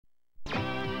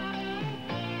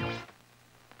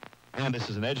And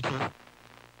this is an educator.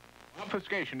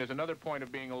 Obfuscation is another point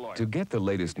of being a lawyer. To get the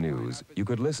latest news, you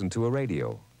could listen to a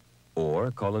radio or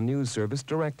call a news service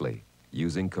directly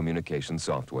using communication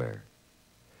software.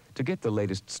 To get the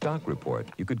latest stock report,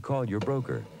 you could call your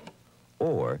broker,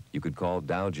 or you could call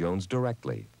Dow Jones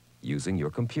directly using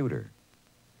your computer.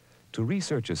 To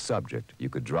research a subject, you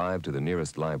could drive to the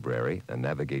nearest library and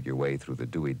navigate your way through the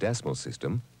Dewey Decimal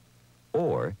System,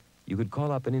 or you could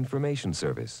call up an information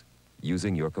service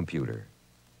using your computer.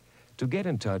 To get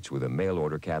in touch with a mail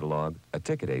order catalog, a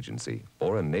ticket agency,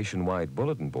 or a nationwide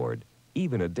bulletin board,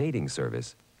 even a dating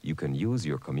service, you can use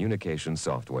your communication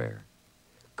software.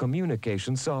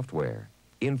 Communication software.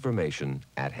 Information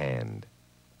at hand.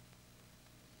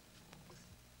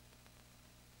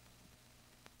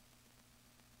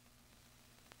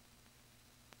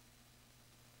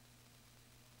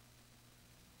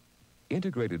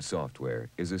 Integrated software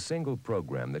is a single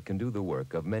program that can do the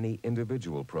work of many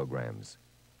individual programs.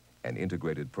 An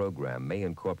integrated program may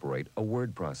incorporate a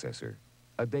word processor,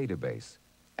 a database,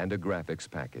 and a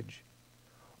graphics package,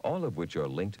 all of which are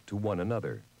linked to one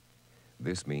another.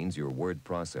 This means your word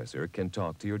processor can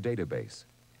talk to your database,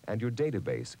 and your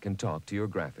database can talk to your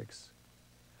graphics.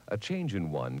 A change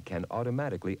in one can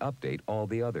automatically update all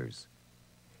the others.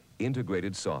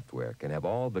 Integrated software can have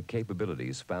all the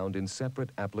capabilities found in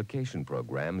separate application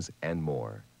programs and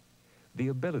more. The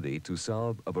ability to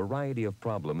solve a variety of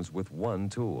problems with one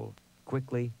tool,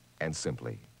 quickly and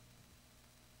simply.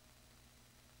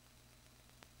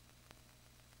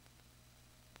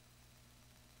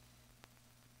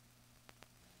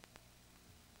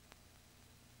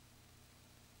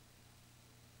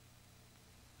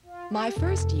 My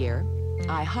first year,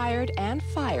 I hired and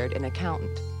fired an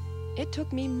accountant. It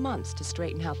took me months to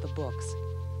straighten out the books.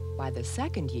 By the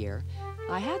second year,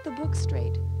 I had the books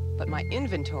straight, but my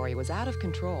inventory was out of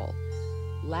control.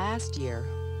 Last year,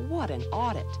 what an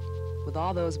audit. With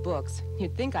all those books,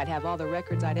 you'd think I'd have all the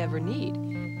records I'd ever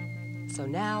need. So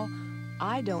now,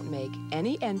 I don't make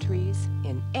any entries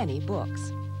in any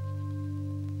books.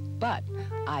 But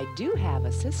I do have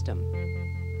a system.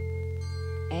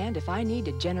 And if I need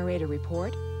to generate a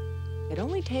report, it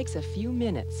only takes a few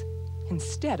minutes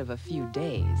instead of a few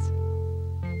days.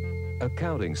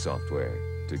 Accounting software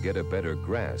to get a better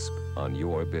grasp on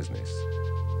your business.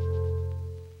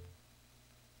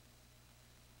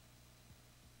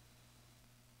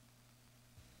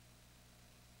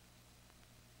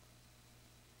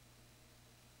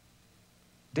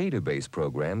 Database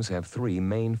programs have three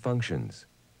main functions: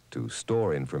 to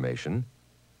store information,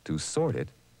 to sort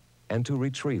it, and to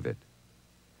retrieve it.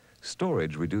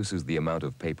 Storage reduces the amount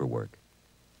of paperwork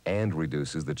and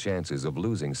reduces the chances of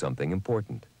losing something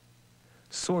important.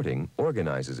 Sorting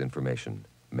organizes information,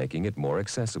 making it more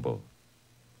accessible.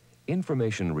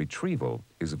 Information retrieval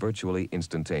is virtually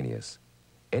instantaneous.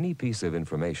 Any piece of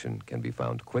information can be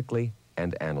found quickly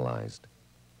and analyzed.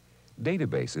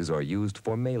 Databases are used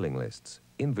for mailing lists,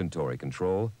 inventory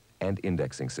control, and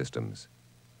indexing systems.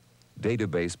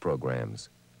 Database programs,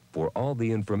 for all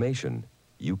the information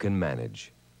you can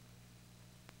manage.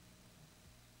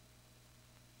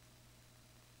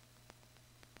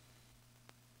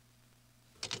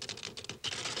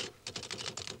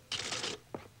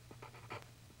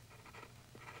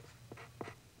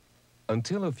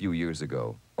 Until a few years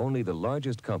ago, only the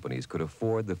largest companies could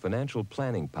afford the financial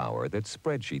planning power that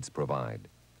spreadsheets provide.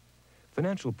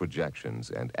 Financial projections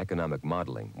and economic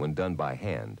modeling, when done by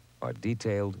hand, are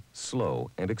detailed, slow,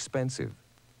 and expensive.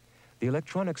 The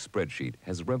electronic spreadsheet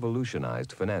has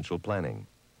revolutionized financial planning.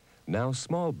 Now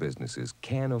small businesses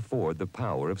can afford the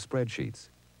power of spreadsheets.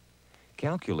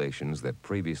 Calculations that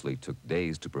previously took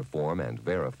days to perform and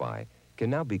verify can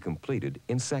now be completed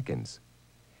in seconds.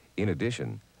 In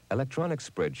addition, electronic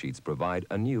spreadsheets provide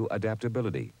a new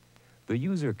adaptability. The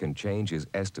user can change his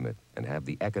estimate and have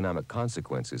the economic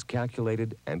consequences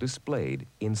calculated and displayed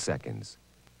in seconds.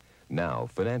 Now,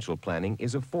 financial planning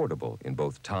is affordable in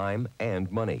both time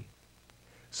and money.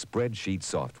 Spreadsheet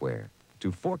software,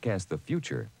 to forecast the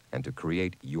future and to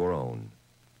create your own.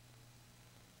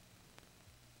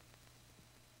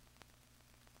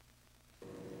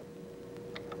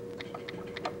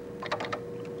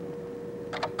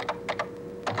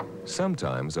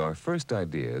 Sometimes our first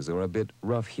ideas are a bit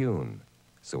rough-hewn,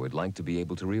 so we'd like to be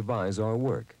able to revise our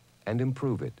work and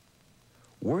improve it.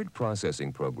 Word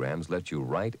processing programs let you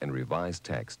write and revise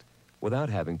text without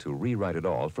having to rewrite it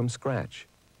all from scratch.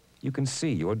 You can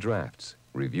see your drafts,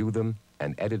 review them,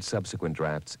 and edit subsequent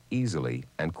drafts easily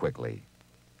and quickly.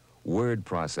 Word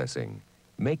processing,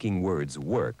 making words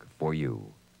work for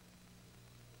you.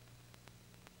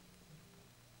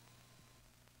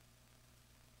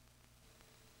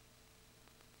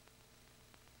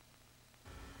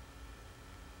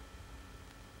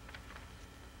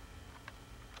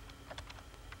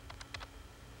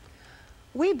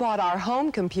 We bought our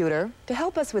home computer to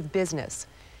help us with business.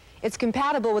 It's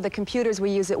compatible with the computers we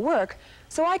use at work,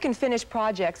 so I can finish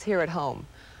projects here at home.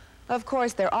 Of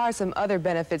course, there are some other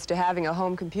benefits to having a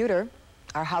home computer.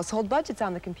 Our household budget's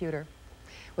on the computer.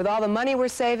 With all the money we're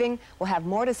saving, we'll have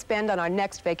more to spend on our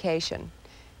next vacation.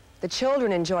 The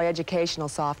children enjoy educational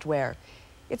software.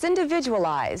 It's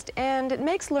individualized, and it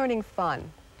makes learning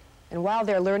fun. And while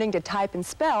they're learning to type and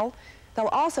spell, they'll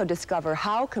also discover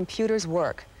how computers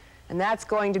work. And that's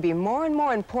going to be more and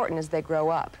more important as they grow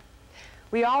up.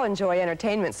 We all enjoy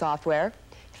entertainment software.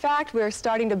 In fact, we're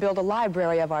starting to build a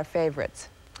library of our favorites.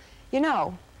 You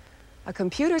know, a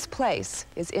computer's place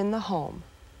is in the home.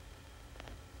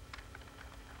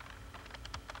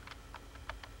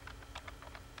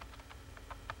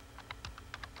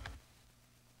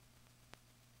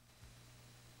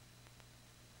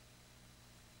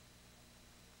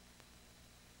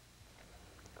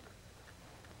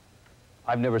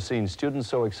 I've never seen students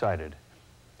so excited.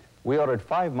 We ordered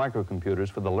 5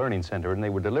 microcomputers for the Learning Center, and they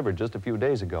were delivered just a few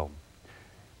days ago.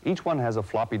 Each one has a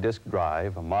floppy disk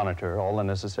drive, a monitor, all the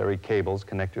necessary cables,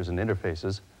 connectors, and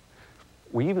interfaces.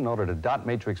 We even ordered a dot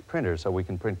matrix printer so we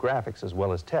can print graphics as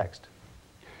well as text.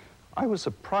 I was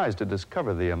surprised to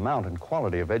discover the amount and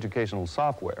quality of educational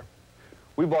software.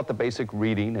 We bought the basic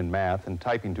reading and math and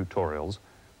typing tutorials.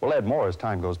 We'll add more as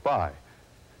time goes by.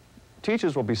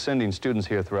 Teachers will be sending students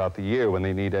here throughout the year when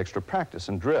they need extra practice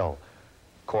and drill.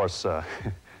 Of course,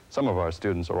 some of our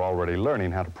students are already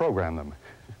learning how to program them.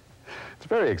 It's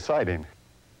very exciting.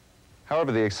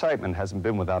 However, the excitement hasn't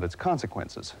been without its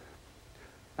consequences.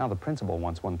 Now the principal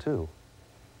wants one too.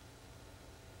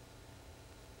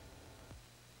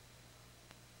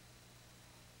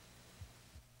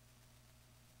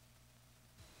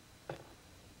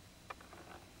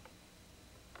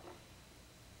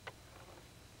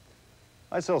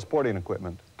 I sell sporting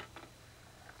equipment.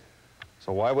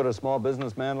 So why would a small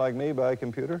businessman like me buy a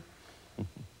computer?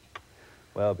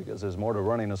 Well, because there's more to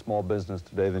running a small business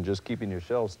today than just keeping your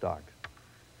shelves stocked.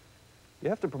 You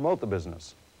have to promote the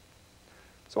business.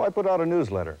 So I put out a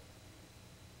newsletter.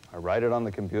 I write it on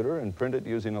the computer and print it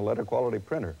using a letter quality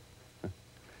printer.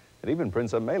 It even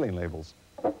prints up mailing labels.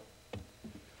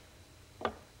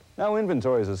 Now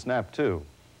inventory is a snap too.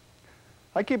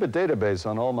 I keep a database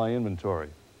on all my inventory.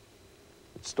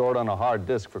 It's stored on a hard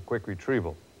disk for quick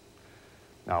retrieval.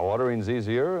 Now, ordering's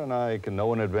easier, and I can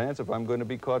know in advance if I'm going to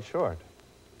be caught short.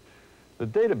 The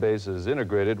database is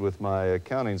integrated with my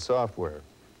accounting software.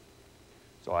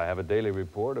 So I have a daily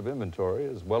report of inventory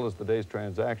as well as the day's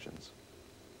transactions.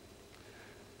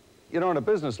 You know, in a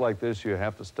business like this, you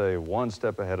have to stay one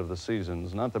step ahead of the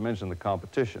seasons, not to mention the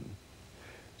competition.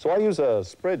 So I use a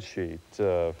spreadsheet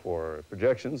for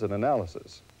projections and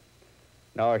analysis.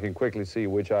 Now I can quickly see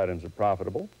which items are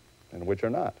profitable and which are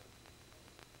not.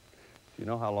 Do you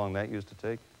know how long that used to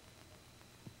take?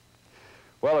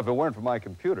 Well, if it weren't for my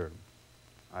computer,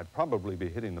 I'd probably be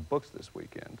hitting the books this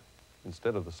weekend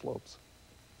instead of the slopes.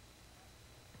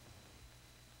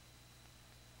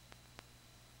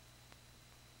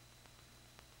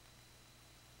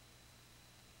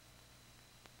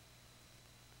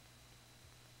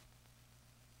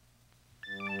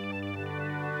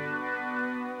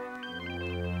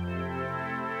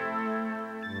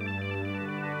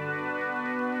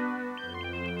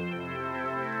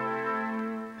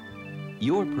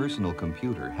 Your personal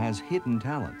computer has hidden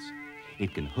talents.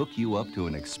 It can hook you up to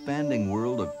an expanding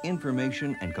world of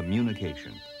information and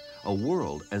communication, a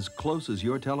world as close as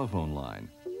your telephone line.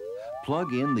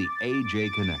 Plug in the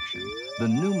AJ connection, the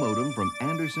new modem from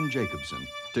Anderson-Jacobson,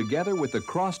 together with the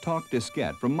crosstalk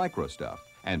diskette from MicroStuff,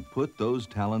 and put those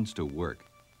talents to work.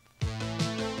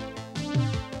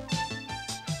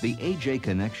 The AJ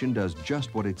connection does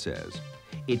just what it says.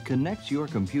 It connects your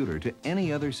computer to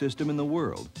any other system in the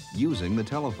world using the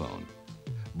telephone.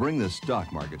 Bring the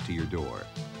stock market to your door.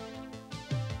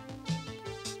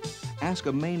 Ask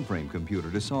a mainframe computer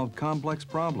to solve complex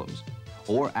problems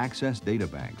or access data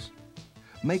banks.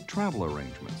 Make travel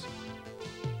arrangements.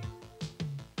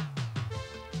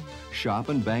 Shop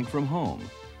and bank from home.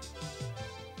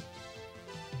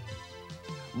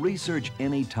 Research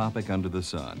any topic under the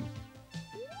sun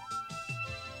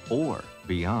or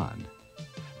beyond.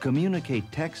 Communicate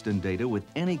text and data with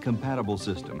any compatible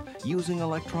system using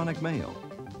electronic mail.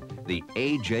 The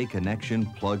AJ connection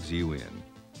plugs you in.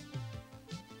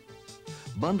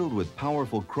 Bundled with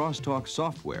powerful crosstalk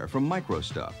software from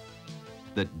MicroStuff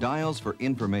that dials for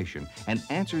information and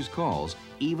answers calls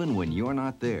even when you're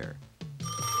not there.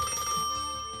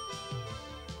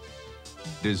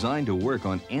 Designed to work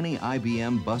on any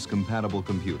IBM bus-compatible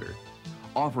computer.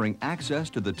 offering access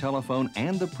to the telephone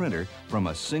and the printer from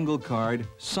a single card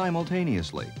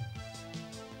simultaneously.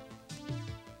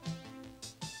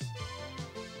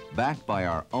 Backed by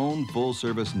our own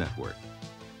full-service network,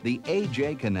 the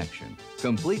AJ Connection,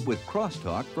 complete with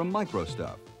crosstalk from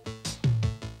MicroStuff.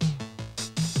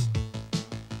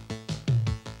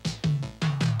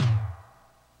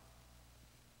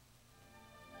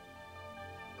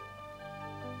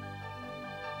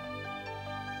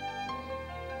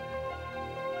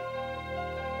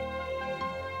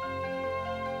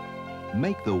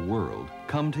 Make the world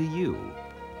come to you.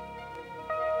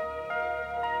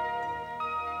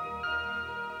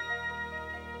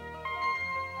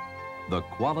 The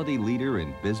quality leader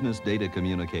in business data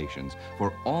communications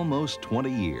for almost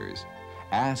 20 years.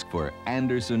 Ask for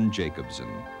Anderson Jacobson.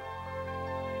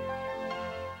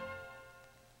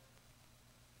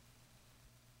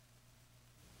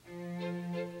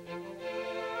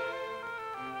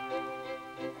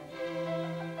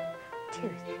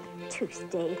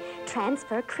 Tuesday,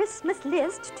 transfer Christmas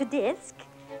list to disk.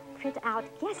 Print out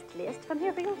guest list for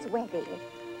Muriel's wedding.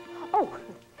 Oh,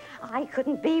 I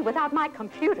couldn't be without my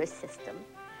computer system.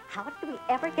 How did we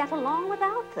ever get along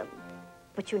without them?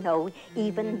 But you know,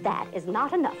 even that is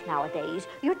not enough nowadays.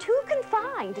 You're too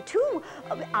confined, too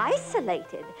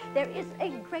isolated. There is a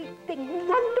great, big,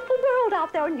 wonderful world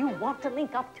out there, and you want to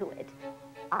link up to it.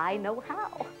 I know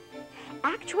how.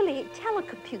 Actually,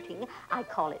 telecomputing, I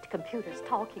call it computers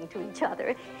talking to each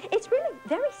other. It's really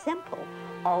very simple.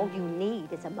 All you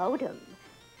need is a modem.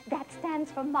 That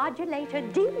stands for modulator,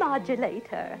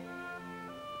 demodulator.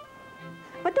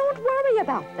 But don't worry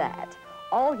about that.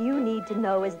 All you need to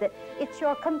know is that it's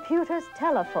your computer's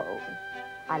telephone.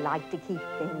 I like to keep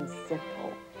things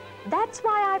simple. That's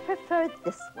why I prefer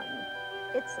this one.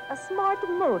 It's a smart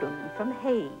modem from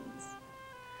Hayes.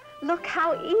 Look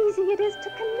how easy it is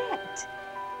to connect.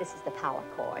 This is the power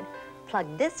cord.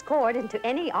 Plug this cord into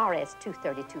any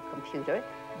RS-232 computer,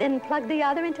 then plug the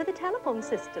other into the telephone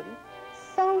system.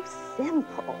 So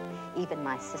simple. Even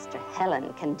my sister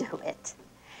Helen can do it.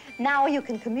 Now you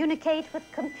can communicate with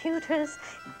computers,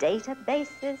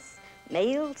 databases,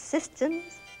 mail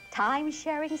systems,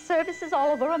 time-sharing services all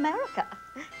over America.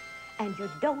 And you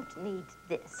don't need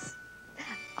this.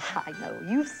 I know,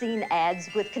 you've seen ads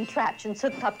with contraptions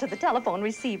hooked up to the telephone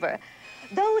receiver.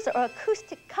 Those are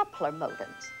acoustic coupler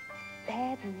modems.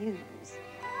 Bad news.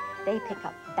 They pick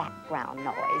up background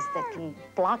noise that can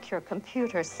block your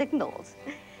computer signals.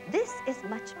 This is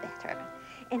much better.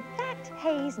 In fact,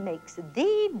 Hayes makes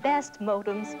the best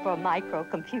modems for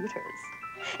microcomputers.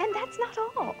 And that's not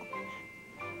all.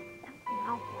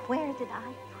 Now, where did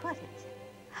I put it?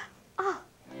 Ah,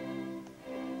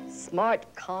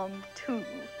 SmartCom 2.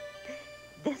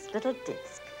 This little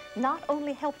disc not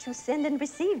only helps you send and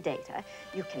receive data,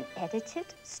 you can edit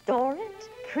it, store it,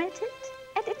 print it,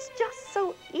 and it's just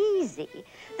so easy.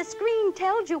 The screen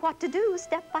tells you what to do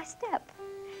step by step.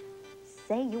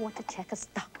 Say you want to check a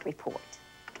stock report.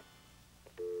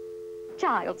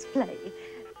 Child's play.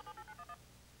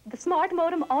 The smart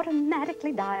modem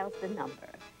automatically dials the number.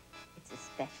 It's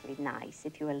especially nice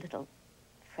if you're a little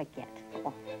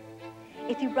forgetful.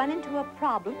 If you run into a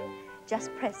problem,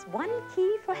 just press one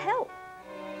key for help.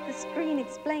 The screen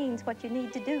explains what you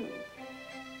need to do.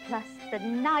 Plus, the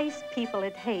nice people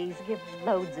at Hayes give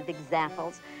loads of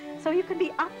examples, so you can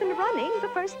be up and running the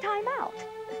first time out.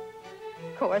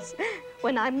 Of course,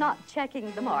 when I'm not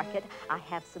checking the market, I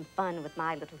have some fun with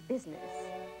my little business.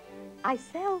 I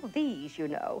sell these, you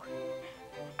know.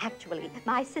 Actually,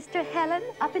 my sister Helen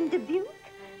up in Dubuque,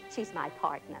 she's my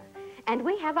partner. And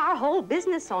we have our whole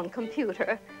business on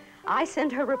computer. I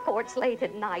send her reports late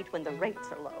at night when the rates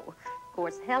are low. Of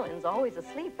course, Helen's always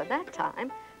asleep at that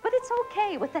time, but it's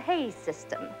okay with the Hayes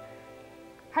system.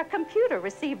 Her computer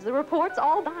receives the reports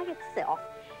all by itself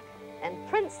and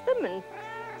prints them and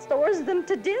stores them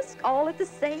to disk all at the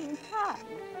same time.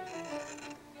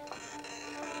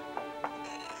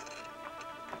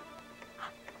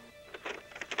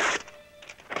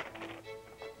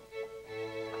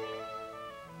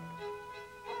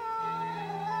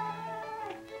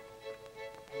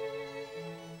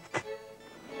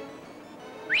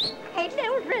 Hey,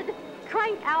 Mildred,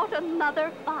 crank out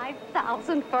another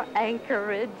 5,000 for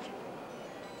Anchorage.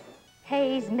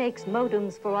 Hayes makes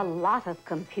modems for a lot of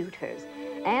computers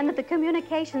and the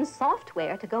communication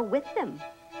software to go with them.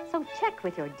 So check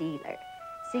with your dealer.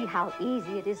 See how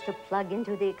easy it is to plug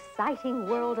into the exciting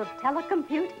world of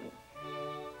telecomputing.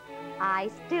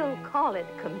 I still call it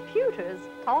computers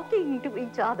talking to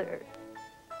each other.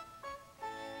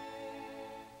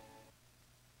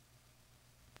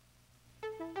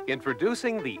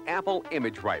 Introducing the Apple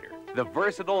Image Writer, the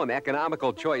versatile and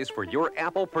economical choice for your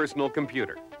Apple personal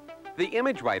computer. The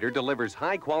Image Writer delivers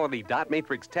high-quality dot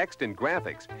matrix text and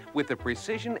graphics with the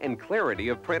precision and clarity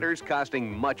of printers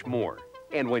costing much more.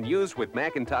 And when used with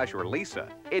Macintosh or Lisa,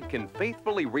 it can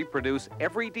faithfully reproduce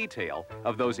every detail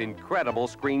of those incredible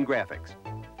screen graphics.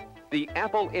 The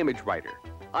Apple Image Writer,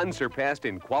 unsurpassed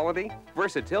in quality,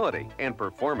 versatility, and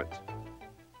performance.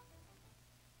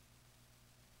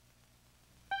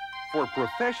 For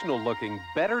professional-looking,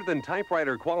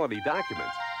 better-than-typewriter quality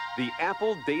documents, the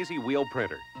Apple Daisy Wheel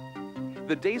Printer.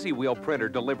 The Daisy Wheel Printer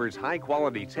delivers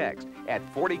high-quality text at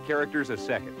 40 characters a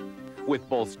second, with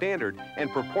both standard and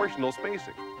proportional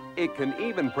spacing. It can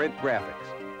even print graphics.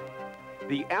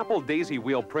 The Apple Daisy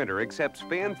Wheel Printer accepts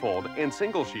fan fold and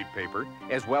single sheet paper,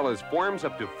 as well as forms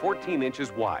up to 14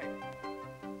 inches wide.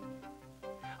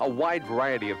 A wide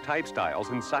variety of type styles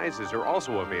and sizes are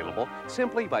also available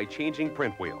simply by changing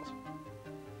print wheels.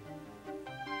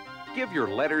 Give your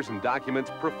letters and documents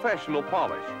professional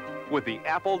polish with the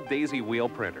Apple Daisy Wheel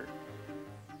Printer.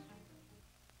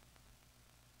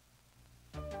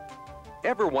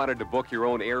 Ever wanted to book your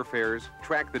own airfares,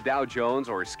 track the Dow Jones,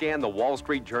 or scan the Wall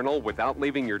Street Journal without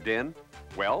leaving your den?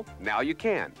 Well, now you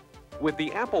can. With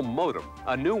the Apple Modem,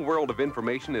 a new world of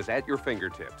information is at your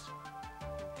fingertips.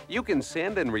 You can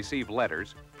send and receive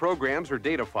letters, programs, or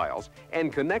data files,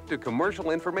 and connect to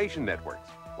commercial information networks,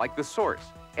 like The Source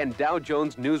and Dow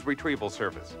Jones News Retrieval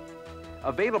Service.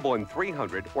 Available in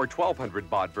 300 or 1200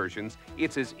 baud versions,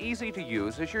 it's as easy to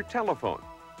use as your telephone.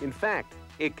 In fact,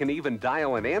 it can even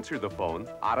dial and answer the phone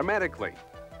automatically.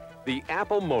 The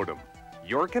Apple Modem,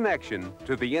 your connection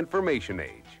to the information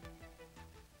age.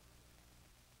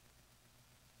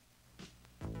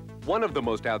 One of the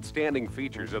most outstanding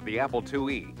features of the Apple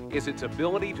IIe is its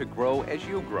ability to grow as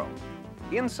you grow.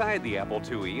 Inside the Apple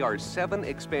IIe are 7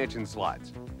 expansion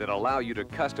slots that allow you to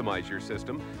customize your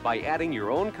system by adding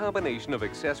your own combination of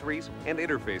accessories and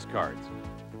interface cards.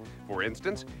 For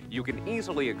instance, you can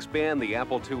easily expand the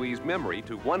Apple IIe's memory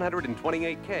to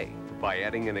 128K by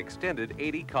adding an extended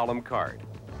 80-column card.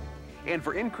 And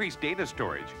for increased data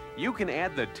storage, you can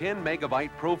add the 10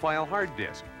 megabyte profile hard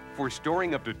disk for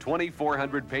storing up to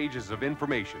 2,400 pages of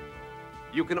information.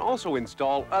 You can also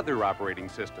install other operating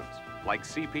systems like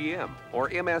CP/M or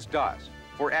MS-DOS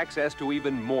for access to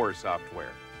even more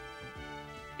software.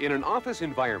 In an office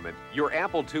environment, your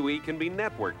Apple IIe can be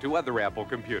networked to other Apple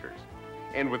computers.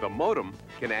 And with a modem,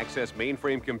 can access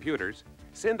mainframe computers,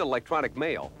 send electronic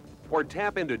mail, or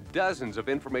tap into dozens of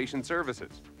information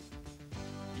services.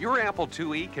 Your Apple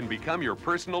IIe can become your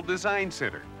personal design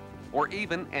center, or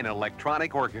even an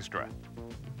electronic orchestra.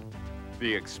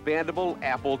 The expandable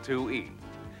Apple IIe.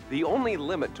 The only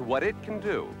limit to what it can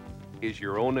do is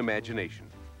your own imagination.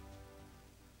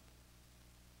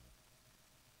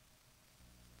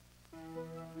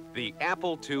 The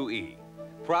Apple IIe.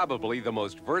 Probably the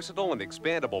most versatile and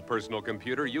expandable personal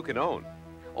computer you can own.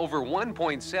 Over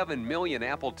 1.7 million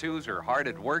Apple IIs are hard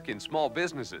at work in small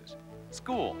businesses,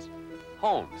 schools,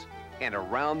 homes, and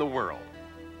around the world.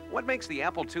 What makes the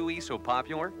Apple IIe so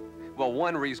popular? Well,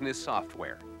 one reason is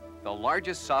software. The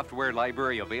largest software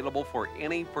library available for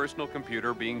any personal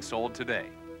computer being sold today.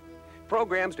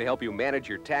 Programs to help you manage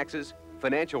your taxes,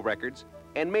 financial records,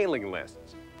 and mailing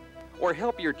lists. Or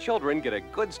help your children get a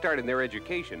good start in their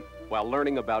education while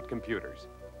learning about computers.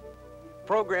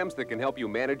 Programs that can help you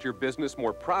manage your business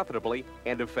more profitably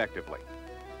and effectively.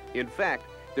 In fact,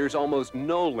 there's almost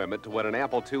no limit to what an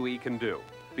Apple IIe can do,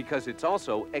 because it's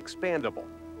also expandable.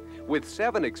 With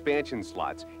 7 expansion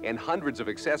slots and hundreds of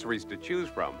accessories to choose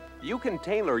from, you can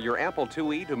tailor your Apple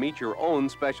IIe to meet your own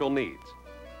special needs.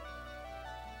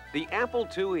 The Apple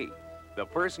IIe, the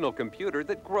personal computer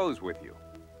that grows with you.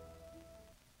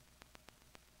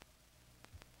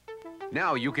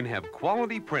 Now you can have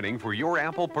quality printing for your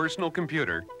Apple personal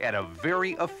computer at a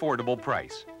very affordable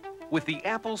price with the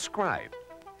Apple Scribe.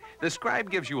 The Scribe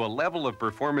gives you a level of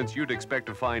performance you'd expect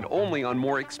to find only on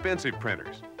more expensive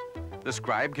printers. The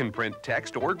Scribe can print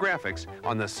text or graphics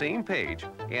on the same page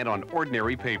and on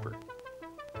ordinary paper.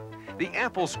 The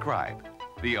Apple Scribe,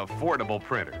 the affordable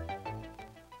printer.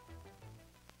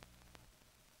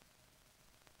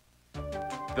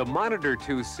 The Monitor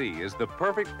 2C is the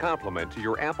perfect complement to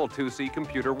your Apple IIc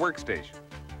computer workstation.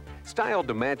 Styled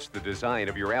to match the design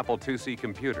of your Apple IIc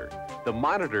computer, the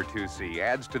Monitor 2C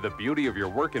adds to the beauty of your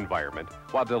work environment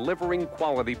while delivering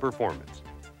quality performance.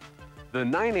 The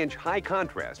 9-inch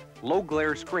high-contrast,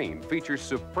 low-glare screen features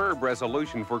superb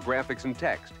resolution for graphics and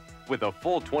text, with a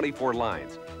full 24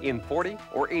 lines in 40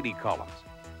 or 80 columns.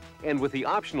 And with the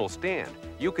optional stand,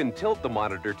 you can tilt the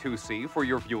Monitor 2C for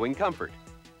your viewing comfort.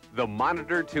 The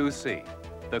Monitor 2C,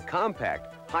 the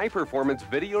compact, high-performance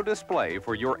video display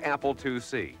for your Apple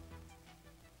IIc.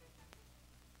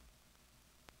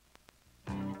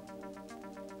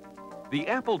 The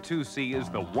Apple IIc is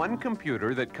the one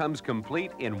computer that comes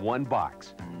complete in one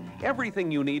box.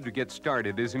 Everything you need to get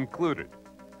started is included.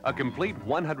 A complete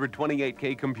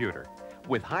 128K computer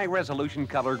with high-resolution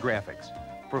color graphics,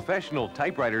 professional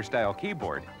typewriter-style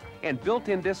keyboard, and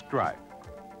built-in disk drive.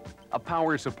 A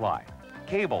power supply,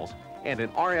 cables, and an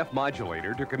RF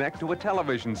modulator to connect to a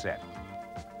television set.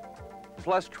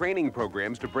 Plus training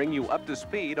programs to bring you up to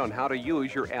speed on how to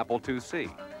use your Apple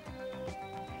IIc.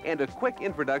 And a quick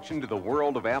introduction to the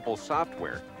world of Apple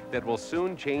software that will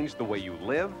soon change the way you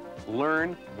live,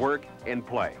 learn, work, and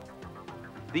play.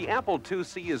 The Apple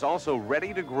IIc is also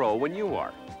ready to grow when you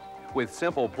are. With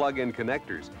simple plug-in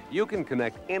connectors, you can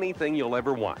connect anything you'll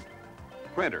ever want.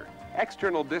 Printer,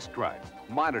 external disk drive,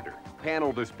 monitor,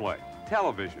 panel display,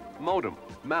 television, modem,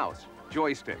 mouse,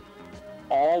 joystick,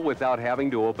 all without having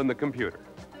to open the computer.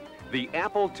 The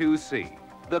Apple IIc,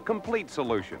 the complete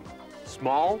solution.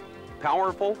 Small,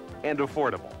 powerful, and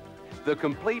affordable. The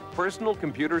complete personal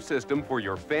computer system for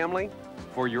your family,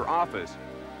 for your office,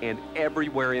 and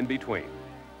everywhere in between.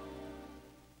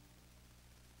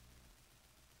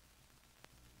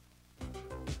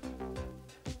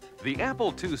 The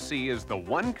Apple IIc is the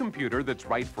one computer that's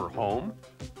right for home,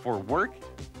 for work,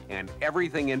 and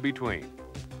everything in between.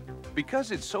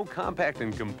 Because it's so compact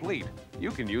and complete,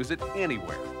 you can use it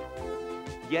anywhere.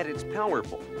 Yet it's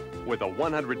powerful, with a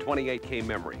 128K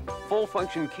memory,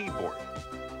 full-function keyboard,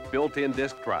 built-in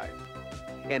disk drive,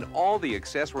 and all the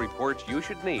accessory ports you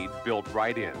should need built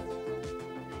right in.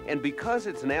 And because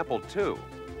it's an Apple II,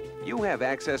 you have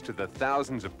access to the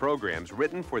thousands of programs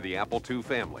written for the Apple II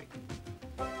family.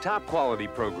 Top quality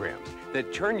programs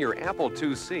that turn your Apple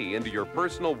IIc into your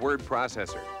personal word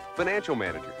processor, financial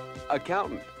manager,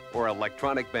 accountant, or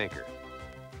electronic banker.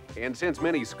 And since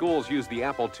many schools use the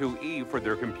Apple IIe for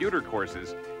their computer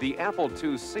courses, the Apple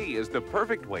IIc is the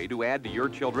perfect way to add to your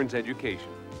children's education,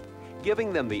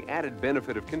 giving them the added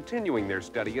benefit of continuing their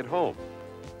study at home.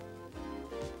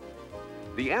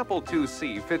 The Apple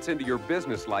IIc fits into your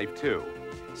business life too,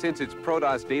 since its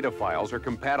ProDOS data files are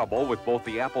compatible with both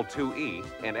the Apple IIe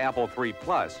and Apple III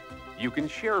Plus. You can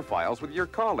share files with your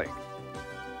colleague,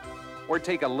 or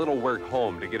take a little work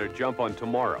home to get a jump on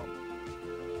tomorrow.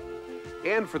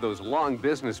 And for those long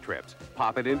business trips,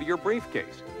 pop it into your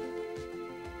briefcase,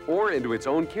 or into its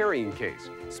own carrying case,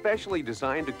 specially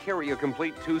designed to carry a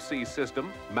complete IIc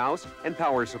system, mouse, and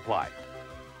power supply.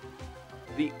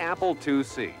 The Apple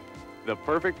IIc, the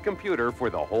perfect computer for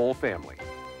the whole family.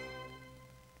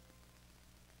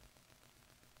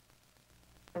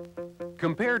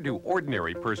 Compared to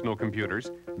ordinary personal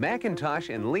computers, Macintosh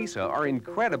and Lisa are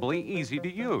incredibly easy to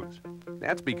use.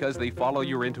 That's because they follow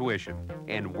your intuition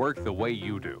and work the way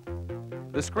you do.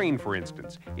 The screen, for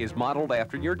instance, is modeled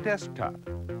after your desktop.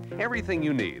 Everything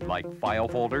you need, like file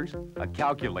folders, a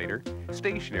calculator,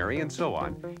 stationery, and so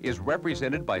on, is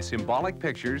represented by symbolic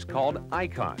pictures called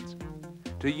icons.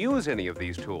 To use any of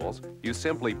these tools, you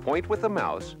simply point with the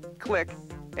mouse, click,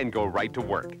 and go right to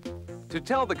work. To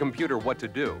tell the computer what to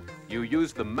do, you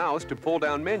use the mouse to pull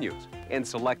down menus and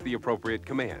select the appropriate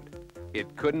command.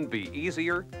 It couldn't be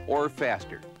easier or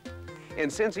faster.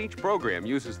 And since each program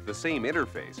uses the same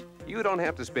interface, you don't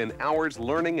have to spend hours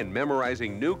learning and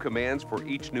memorizing new commands for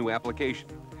each new application,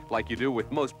 like you do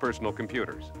with most personal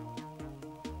computers.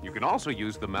 You can also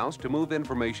use the mouse to move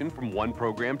information from one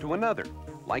program to another,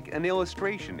 like an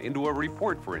illustration into a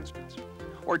report, for instance,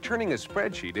 or turning a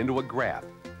spreadsheet into a graph,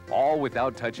 all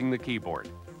without touching the keyboard.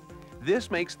 This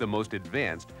makes the most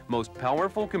advanced, most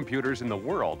powerful computers in the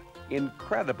world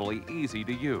incredibly easy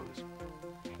to use,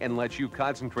 and lets you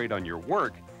concentrate on your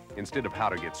work instead of how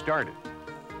to get started.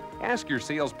 Ask your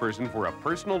salesperson for a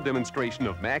personal demonstration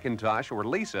of Macintosh or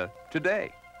Lisa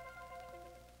today.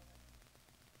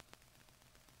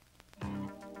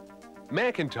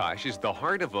 Macintosh is the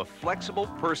heart of a flexible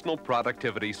personal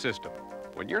productivity system.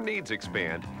 When your needs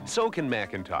expand, so can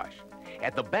Macintosh.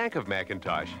 At the back of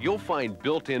Macintosh, you'll find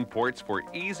built-in ports for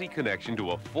easy connection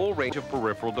to a full range of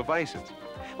peripheral devices,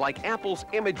 like Apple's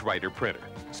Image Writer printer,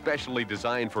 specially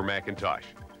designed for Macintosh,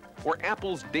 or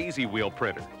Apple's Daisy Wheel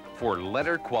printer for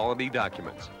letter-quality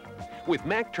documents. With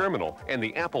Mac Terminal and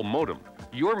the Apple modem,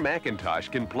 your Macintosh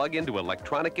can plug into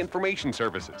electronic information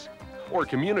services or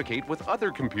communicate with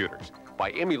other computers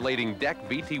by emulating DEC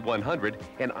VT100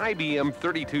 and IBM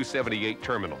 3278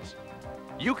 terminals.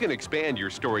 You can expand your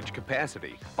storage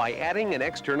capacity by adding an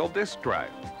external disk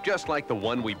drive, just like the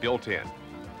one we built in.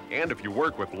 And if you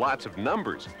work with lots of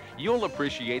numbers, you'll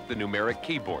appreciate the numeric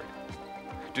keyboard.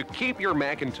 To keep your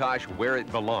Macintosh where it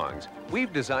belongs,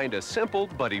 we've designed a simple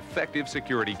but effective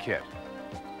security kit.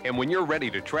 And when you're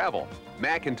ready to travel,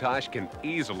 Macintosh can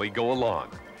easily go along.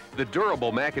 The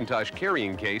durable Macintosh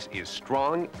carrying case is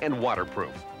strong and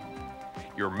waterproof.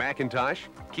 Your Macintosh,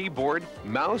 keyboard,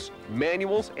 mouse,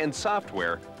 manuals, and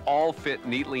software all fit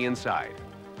neatly inside.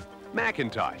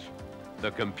 Macintosh,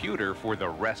 the computer for the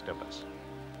rest of us.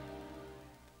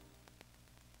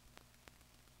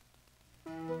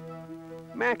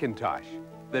 Macintosh,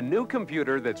 the new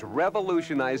computer that's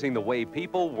revolutionizing the way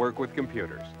people work with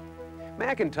computers.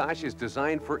 Macintosh is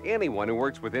designed for anyone who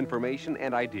works with information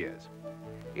and ideas.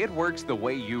 It works the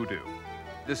way you do.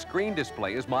 The screen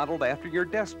display is modeled after your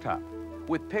desktop,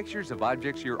 with pictures of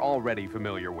objects you're already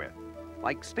familiar with,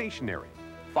 like stationery,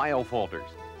 file folders,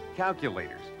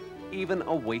 calculators, even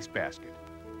a wastebasket.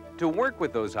 To work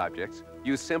with those objects,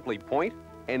 you simply point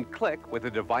and click with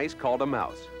a device called a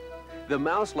mouse. The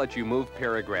mouse lets you move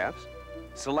paragraphs,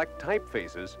 select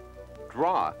typefaces,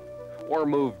 draw, or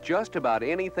move just about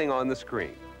anything on the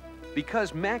screen.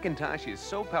 Because Macintosh is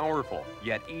so powerful,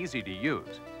 yet easy to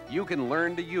use, you can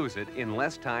learn to use it in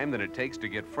less time than it takes to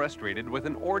get frustrated with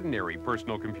an ordinary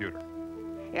personal computer.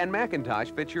 And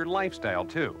Macintosh fits your lifestyle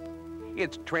too.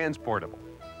 It's transportable,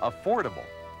 affordable,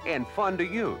 and fun to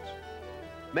use.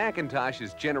 Macintosh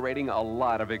is generating a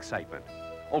lot of excitement.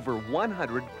 Over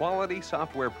 100 quality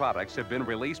software products have been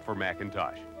released for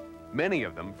Macintosh, many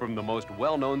of them from the most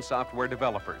well-known software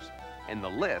developers, and the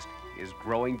list is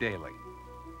growing daily.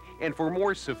 And for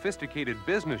more sophisticated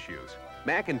business use,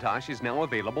 Macintosh is now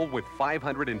available with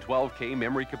 512K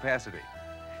memory capacity,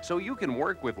 so you can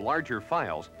work with larger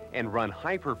files and run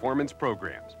high-performance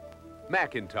programs.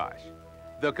 Macintosh,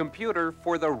 the computer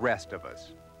for the rest of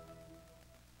us.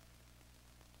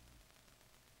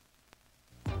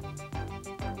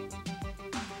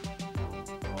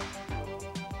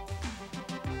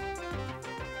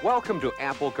 Welcome to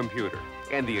Apple Computer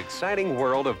and the exciting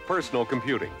world of personal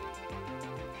computing.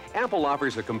 Apple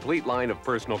offers a complete line of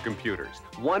personal computers,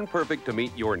 one perfect to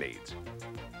meet your needs.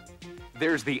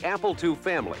 There's the Apple II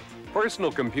family,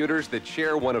 personal computers that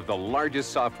share one of the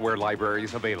largest software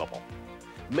libraries available,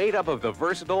 made up of the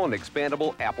versatile and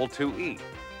expandable Apple IIe,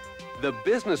 the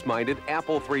business-minded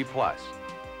Apple III Plus,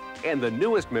 and the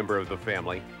newest member of the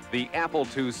family, the Apple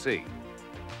IIc.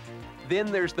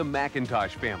 Then there's the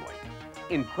Macintosh family,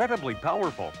 incredibly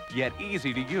powerful, yet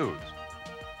easy to use.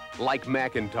 Like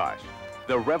Macintosh,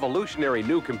 the revolutionary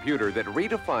new computer that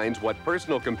redefines what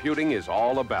personal computing is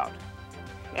all about.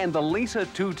 And the Lisa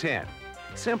 210,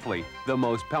 simply the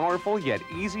most powerful yet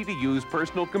easy to use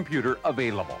personal computer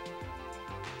available.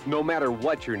 No matter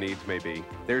what your needs may be,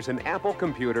 there's an Apple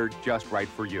computer just right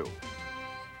for you.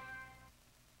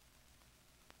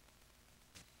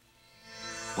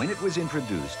 When it was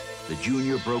introduced, the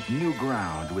Junior broke new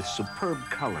ground with superb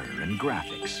color and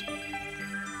graphics,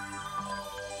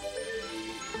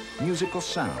 musical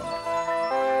sound,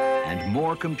 and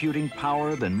more computing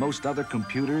power than most other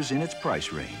computers in its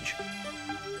price range.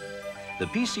 The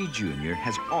PC Junior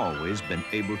has always been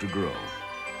able to grow.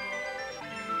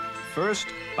 First,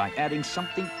 by adding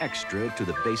something extra to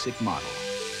the basic model.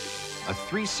 A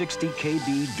 360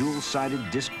 KB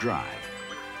dual-sided disk drive,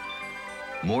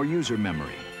 more user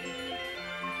memory,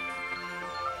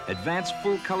 advanced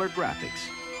full-color graphics,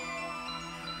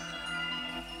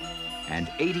 and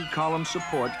 80-column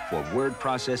support for word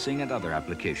processing and other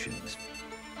applications.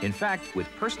 In fact, with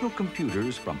personal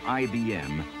computers from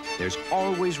IBM, there's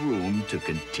always room to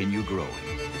continue growing.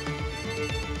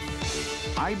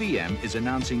 IBM is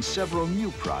announcing several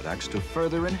new products to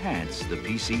further enhance the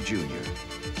PC Junior.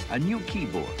 A new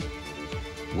keyboard,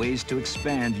 ways to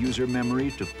expand user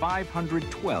memory to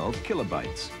 512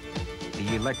 kilobytes,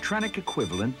 the electronic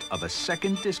equivalent of a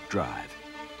second disk drive,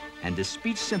 and a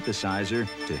speech synthesizer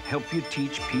to help you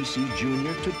teach PC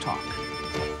Junior to talk.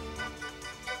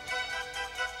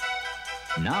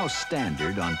 Now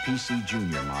standard on PC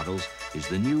Junior models is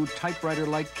the new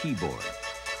typewriter-like keyboard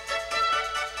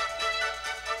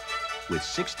with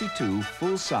 62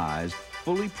 full-size,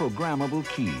 fully programmable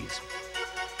keys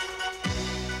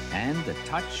and the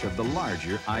touch of the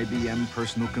larger IBM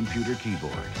personal computer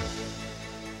keyboard.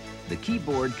 The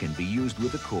keyboard can be used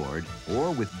with a cord,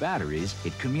 or with batteries,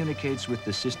 it communicates with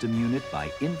the system unit by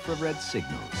infrared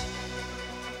signals.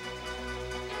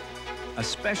 A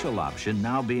special option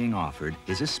now being offered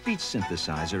is a speech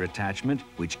synthesizer attachment,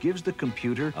 which gives the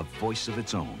computer a voice of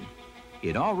its own.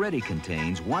 It already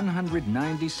contains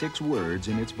 196 words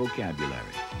in its vocabulary,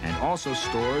 and also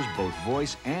stores both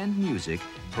voice and music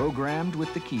programmed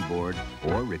with the keyboard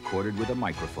or recorded with a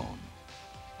microphone.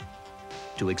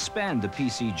 To expand the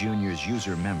PC Junior's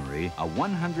user memory, a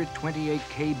 128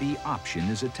 KB option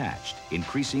is attached,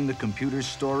 increasing the computer's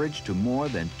storage to more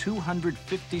than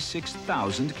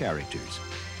 256,000 characters.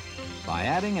 By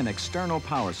adding an external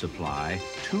power supply,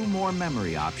 2 more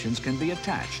memory options can be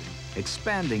attached,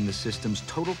 expanding the system's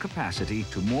total capacity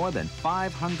to more than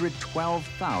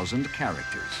 512,000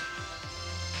 characters.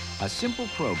 A simple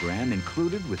program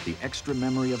included with the extra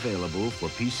memory available for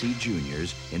PC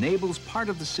Juniors enables part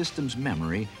of the system's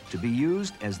memory to be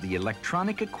used as the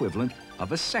electronic equivalent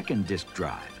of a second disk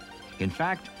drive. In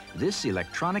fact, this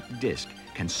electronic disk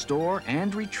can store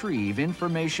and retrieve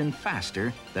information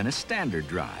faster than a standard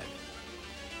drive.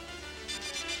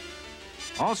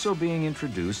 Also being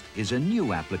introduced is a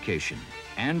new application,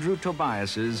 Andrew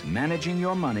Tobias's Managing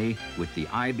Your Money with the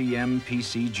IBM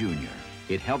PC Junior.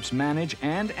 It helps manage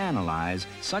and analyze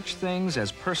such things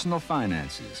as personal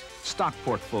finances, stock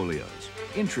portfolios,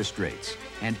 interest rates,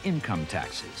 and income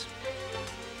taxes.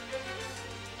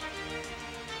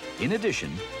 In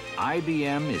addition,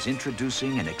 IBM is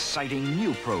introducing an exciting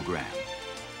new program,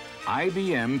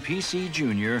 IBM PC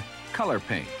Junior Color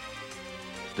Paint.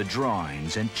 The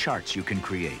drawings and charts you can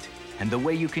create, and the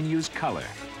way you can use color.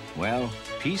 Well,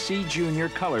 PC Junior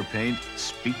Color Paint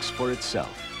speaks for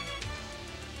itself.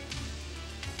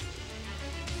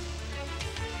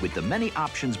 With the many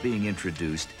options being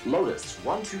introduced, Lotus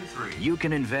 123. You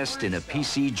can invest in a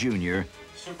PC Junior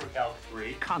SuperCalc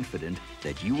 3. confident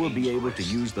that you will be able to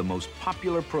use the most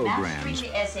popular programs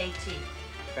Mastering the SAT.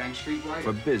 Bank Street Writer.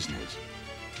 for business,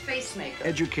 Facemaker.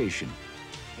 education,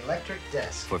 Electric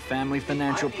Desk. for family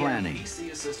financial IBM planning,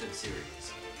 PC Assistant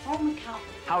Series. Home accountant.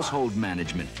 household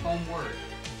management, Home Word.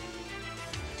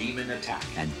 Demon Attack.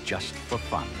 and just for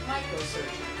fun.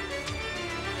 Microsurgery.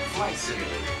 Flight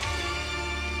Simulator.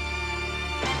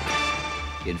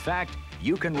 In fact,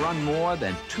 you can run more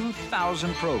than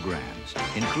 2,000 programs,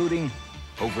 including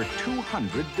over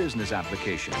 200 business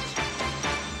applications,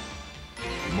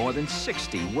 more than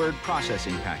 60 word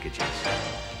processing packages,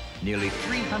 nearly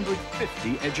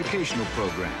 350 educational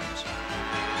programs,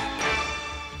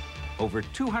 over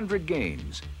 200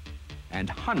 games, and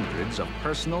hundreds of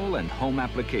personal and home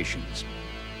applications.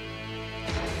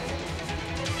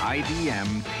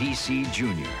 IBM PC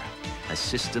Junior, a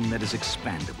system that is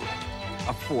expandable,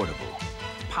 affordable,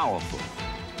 powerful,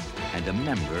 and a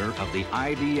member of the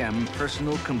IBM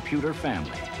personal computer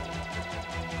family.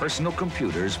 Personal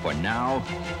computers for now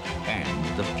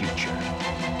and the future.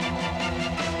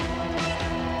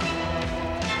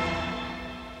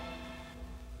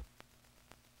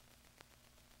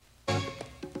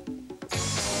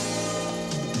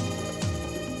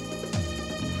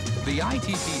 The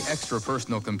ITT Extra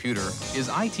Personal Computer is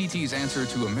ITT's answer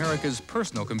to America's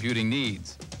personal computing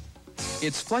needs.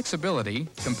 Its flexibility,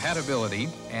 compatibility,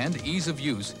 and ease of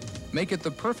use make it the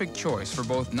perfect choice for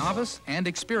both novice and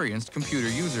experienced computer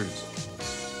users.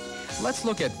 Let's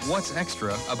look at what's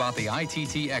extra about the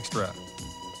ITT Extra.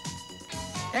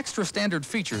 Extra standard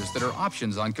features that are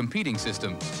options on competing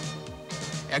systems.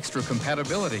 Extra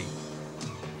compatibility.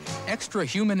 Extra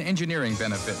human engineering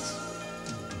benefits.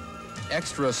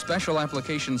 Extra special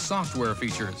application software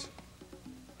features.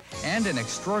 And an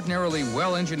extraordinarily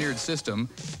well-engineered system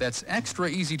that's extra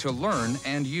easy to learn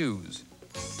and use.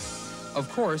 Of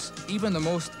course, even the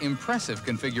most impressive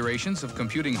configurations of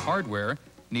computing hardware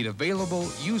need available,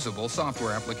 usable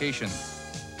software applications.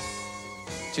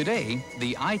 Today,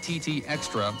 the ITT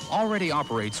Extra already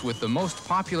operates with the most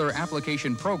popular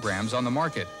application programs on the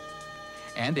market,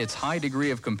 and its high degree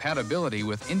of compatibility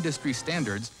with industry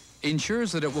standards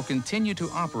ensures that it will continue to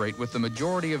operate with the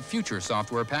majority of future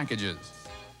software packages.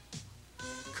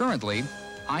 Currently,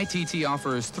 ITT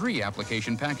offers 3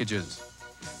 application packages: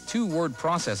 2 word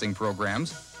processing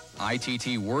programs,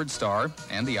 ITT WordStar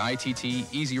and the ITT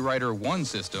EasyWriter 1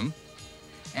 system,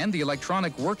 and the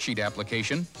electronic worksheet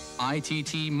application,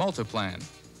 ITT Multiplan.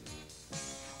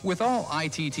 With all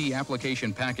ITT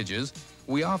application packages,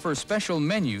 we offer special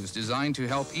menus designed to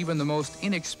help even the most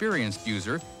inexperienced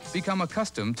user become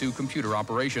accustomed to computer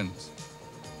operations.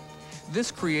 This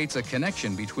creates a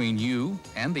connection between you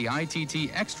and the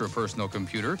ITT Extra Personal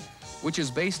Computer, which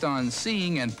is based on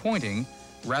seeing and pointing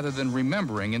rather than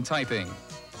remembering and typing.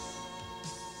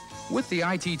 With the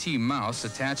ITT mouse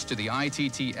attached to the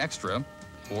ITT Extra,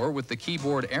 or with the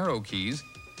keyboard arrow keys,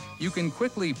 you can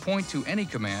quickly point to any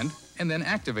command and then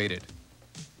activate it.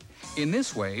 In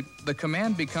this way, the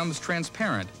command becomes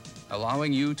transparent,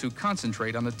 allowing you to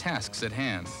concentrate on the tasks at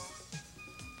hand.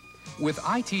 With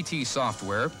ITT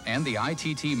software and the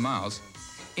ITT mouse,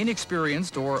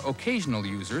 inexperienced or occasional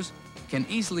users can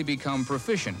easily become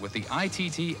proficient with the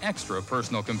ITT Extra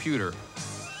Personal Computer.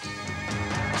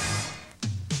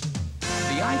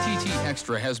 The ITT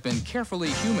Extra has been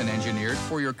carefully human engineered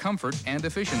for your comfort and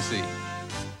efficiency.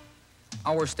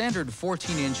 Our standard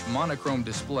 14-inch monochrome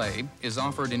display is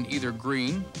offered in either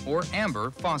green or amber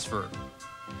phosphor.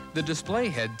 The display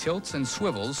head tilts and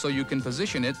swivels so you can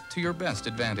position it to your best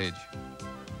advantage.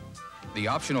 The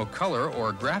optional color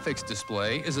or graphics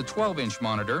display is a 12-inch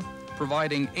monitor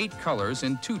providing 8 colors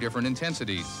in 2 different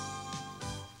intensities.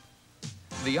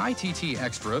 The ITT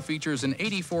Extra features an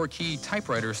 84-key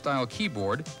typewriter-style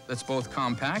keyboard that's both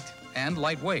compact and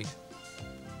lightweight.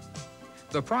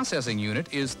 The processing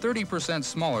unit is 30%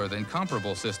 smaller than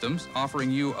comparable systems,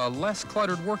 offering you a less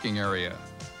cluttered working area.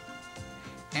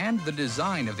 And the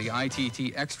design of the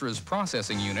ITT Extra's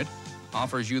processing unit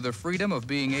offers you the freedom of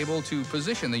being able to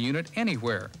position the unit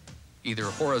anywhere, either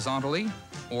horizontally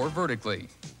or vertically.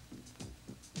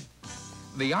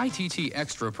 The ITT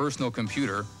Extra personal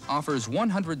computer offers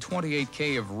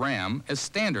 128K of RAM as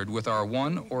standard with our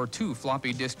 1 or 2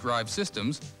 floppy disk drive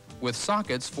systems with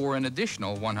sockets for an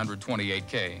additional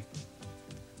 128K.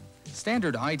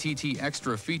 Standard ITT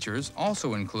Extra features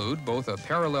also include both a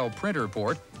parallel printer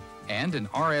port and an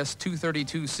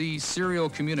RS-232C serial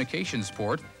communications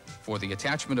port for the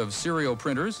attachment of serial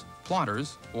printers,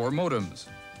 plotters, or modems.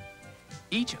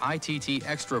 Each ITT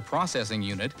Extra processing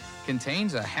unit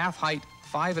contains a half-height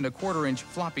 5¼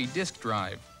 floppy disk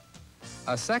drive.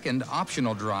 A second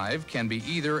optional drive can be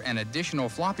either an additional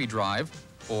floppy drive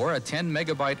or a 10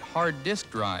 megabyte hard disk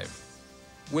drive.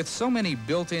 With so many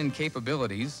built-in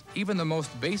capabilities, even the most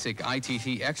basic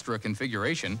ITT Extra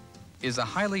configuration is a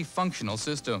highly functional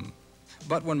system.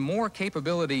 But when more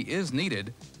capability is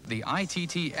needed, the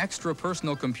ITT Extra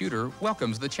personal computer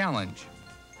welcomes the challenge.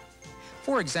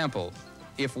 For example,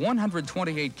 if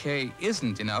 128K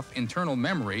isn't enough internal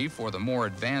memory for the more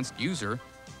advanced user,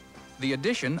 the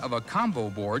addition of a combo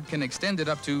board can extend it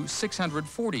up to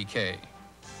 640K.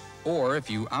 Or if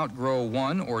you outgrow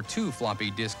 1 or 2 floppy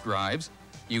disk drives,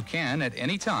 you can, at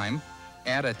any time,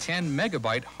 add a 10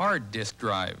 megabyte hard disk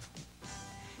drive.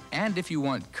 And if you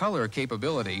want color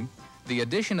capability, the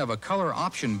addition of a color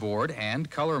option board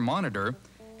and color monitor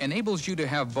enables you to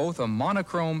have both a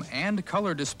monochrome and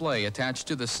color display attached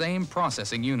to the same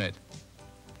processing unit.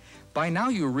 By now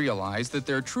you realize that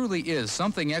there truly is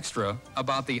something extra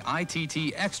about the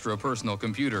ITT Extra personal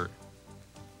computer.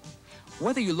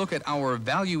 Whether you look at our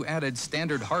value-added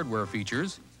standard hardware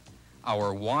features,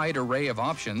 our wide array of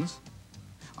options,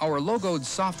 our logoed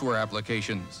software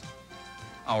applications,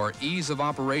 our ease of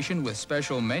operation with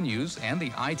special menus and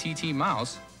the ITT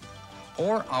mouse,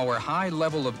 or our high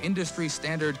level of industry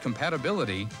standard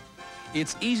compatibility,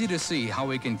 it's easy to see how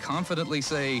we can confidently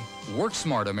say, "Work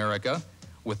smart, America,"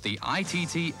 with the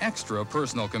ITT Extra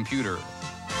personal computer.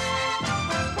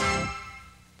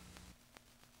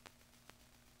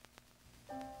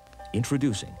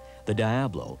 Introducing the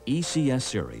Diablo ECS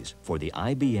series for the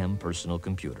IBM personal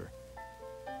computer.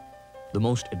 The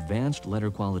most advanced letter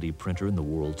quality printer in the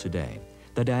world today,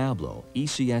 the Diablo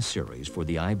ECS series for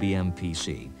the IBM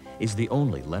PC is the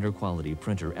only letter quality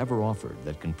printer ever offered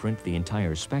that can print the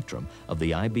entire spectrum of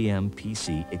the IBM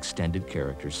PC extended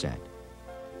character set.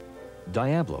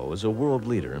 Diablo is a world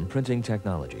leader in printing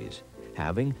technologies,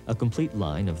 having a complete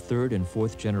line of 3rd and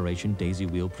 4th generation daisy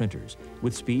wheel printers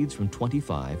with speeds from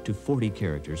 25 to 40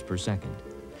 characters per second,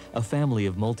 a family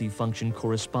of multifunction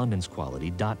correspondence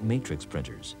quality dot matrix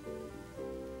printers,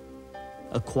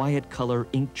 a quiet color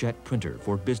inkjet printer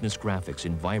for business graphics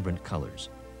in vibrant colors,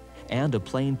 and a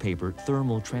plain paper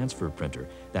thermal transfer printer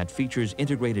that features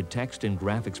integrated text and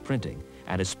graphics printing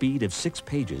at a speed of 6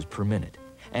 pages per minute.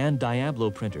 And Diablo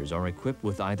printers are equipped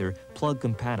with either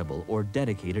plug-compatible or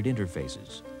dedicated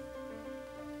interfaces.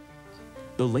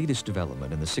 The latest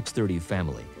development in the 630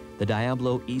 family, the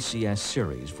Diablo ECS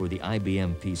series for the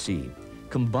IBM PC,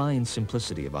 combines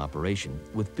simplicity of operation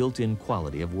with built-in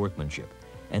quality of workmanship,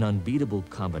 an unbeatable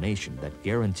combination that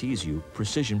guarantees you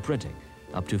precision printing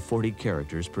up to 40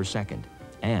 characters per second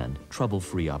and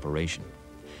trouble-free operation.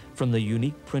 From the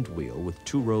unique print wheel with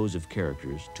 2 rows of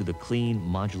characters to the clean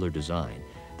modular design,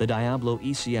 the Diablo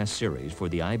ECS series for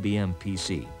the IBM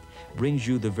PC brings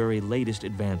you the very latest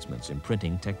advancements in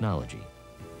printing technology.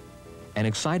 An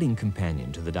exciting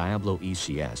companion to the Diablo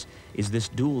ECS is this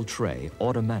dual-tray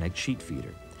automatic sheet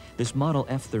feeder. This Model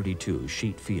F32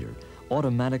 sheet feeder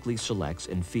automatically selects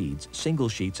and feeds single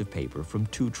sheets of paper from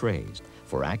 2 trays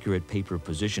for accurate paper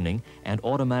positioning and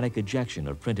automatic ejection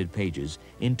of printed pages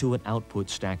into an output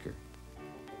stacker.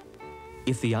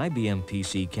 If the IBM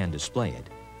PC can display it,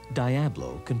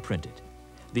 Diablo can print it.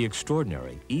 The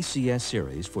extraordinary ECS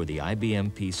series for the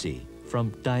IBM PC from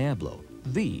Diablo,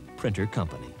 the printer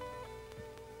company.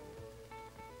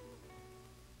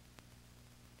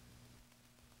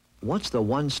 What's the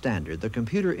one standard the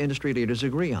computer industry leaders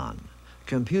agree on?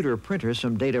 Computer printers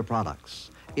from Data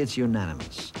Products. It's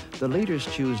unanimous. The leaders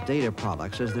choose Data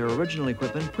Products as their original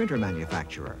equipment printer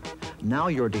manufacturer. Now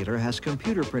your dealer has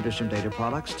computer printers from Data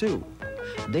Products too.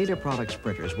 Data Products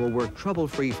printers will work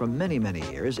trouble-free for many, many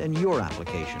years in your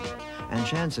application. And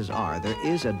chances are there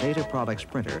is a Data Products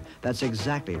printer that's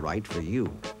exactly right for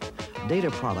you. Data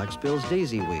Products builds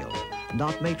daisy wheel,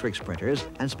 dot matrix printers,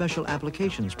 and special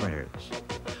applications printers.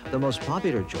 The most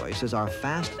popular choice is our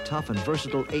fast, tough, and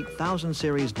versatile 8000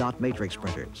 series dot matrix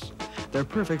printers. They're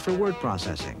perfect for word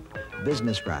processing,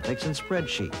 business graphics, and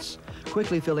spreadsheets,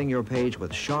 quickly filling your page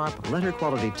with sharp,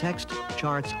 letter-quality text,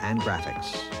 charts, and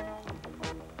graphics.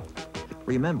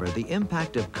 Remember, the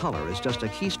impact of color is just a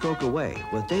keystroke away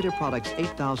with Data Products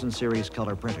 8000 series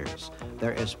color printers.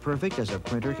 They're as perfect as a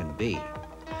printer can be.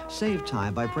 Save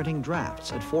time by printing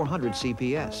drafts at 400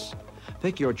 CPS.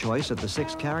 Pick your choice of the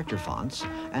 6-character fonts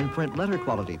and print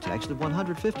letter-quality text at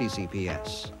 150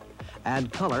 CPS.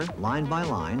 Add color line by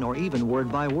line or even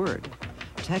word by word.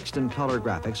 Text and color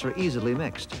graphics are easily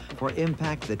mixed for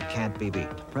impact that can't be beat.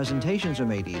 Presentations are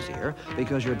made easier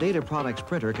because your Data Products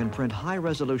printer can print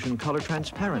high-resolution color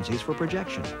transparencies for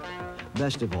projection.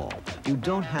 Best of all, you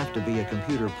don't have to be a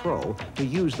computer pro to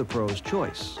use the pro's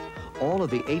choice. All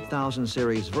of the 8000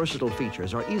 series versatile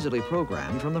features are easily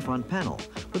programmed from the front panel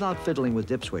without fiddling with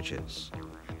dip switches.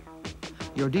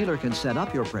 Your dealer can set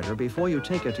up your printer before you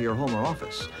take it to your home or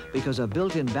office because a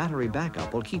built-in battery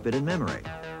backup will keep it in memory.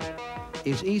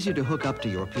 It's easy to hook up to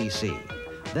your PC.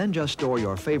 Then just store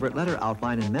your favorite letter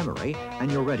outline in memory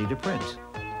and you're ready to print.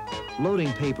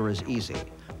 Loading paper is easy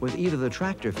with either the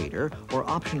tractor feeder or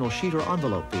optional sheet or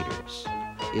envelope feeders.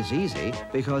 It's easy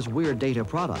because we're Data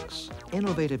Products.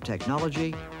 Innovative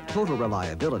technology, total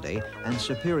reliability, and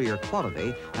superior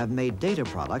quality have made Data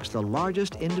Products the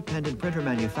largest independent printer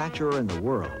manufacturer in the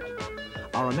world.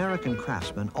 Our American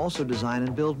craftsmen also design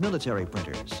and build military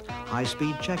printers,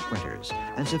 high-speed check printers,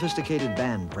 and sophisticated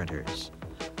band printers.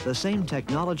 The same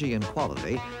technology and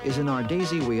quality is in our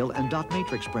daisy wheel and dot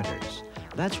matrix printers.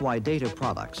 That's why Data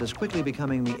Products is quickly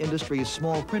becoming the industry's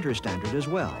small printer standard as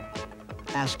well.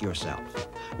 Ask yourself,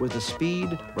 with the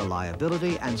speed,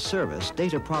 reliability, and service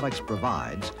Data Products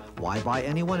provides, why buy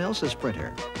anyone else's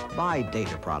printer? Buy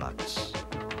Data Products.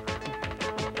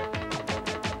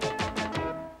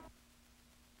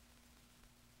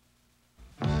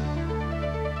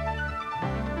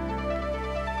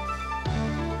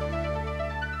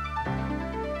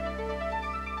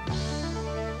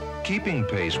 Keeping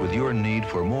pace with your need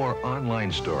for more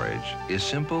online storage is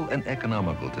simple and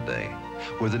economical today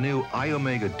with the new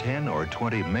iOmega 10 or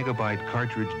 20 megabyte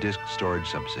cartridge disk storage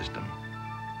subsystem.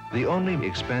 The only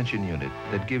expansion unit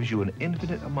that gives you an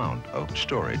infinite amount of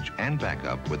storage and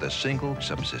backup with a single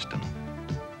subsystem.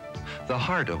 The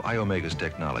heart of iOmega's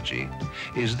technology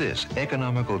is this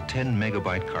economical 10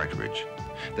 megabyte cartridge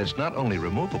that's not only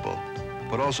removable,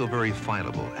 but also very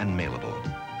fileable and mailable.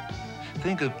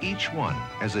 Think of each one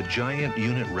as a giant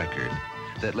unit record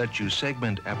that lets you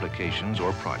segment applications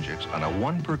or projects on a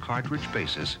one per cartridge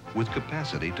basis with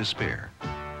capacity to spare.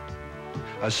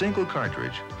 A single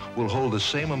cartridge will hold the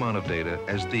same amount of data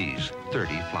as these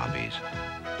 30 floppies.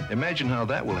 Imagine how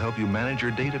that will help you manage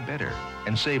your data better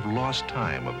and save lost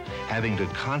time of having to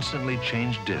constantly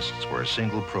change disks for a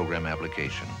single program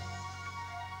application.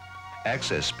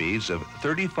 Access speeds of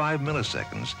 35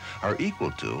 milliseconds are equal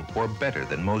to or better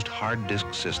than most hard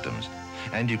disk systems,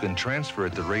 and you can transfer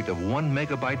at the rate of 1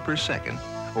 megabyte per second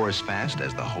or as fast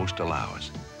as the host allows.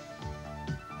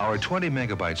 Our 20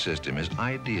 megabyte system is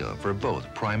ideal for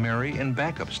both primary and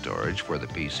backup storage for the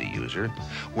PC user,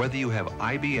 whether you have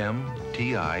IBM,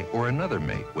 TI, or another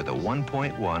make with a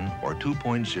 1.1 or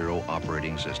 2.0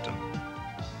 operating system.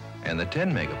 And the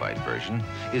 10 megabyte version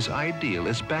is ideal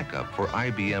as backup for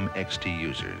IBM XT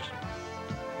users.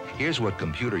 Here's what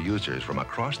computer users from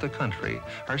across the country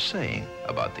are saying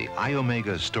about the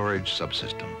iOmega storage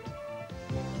subsystem.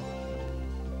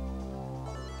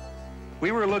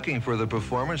 We were looking for the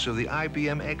performance of the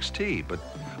IBM XT, but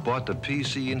bought the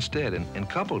PC instead and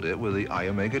coupled it with the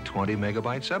iOmega 20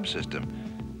 megabyte subsystem.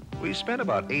 We spent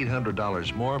about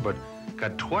 $800 more, but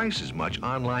got twice as much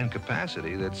online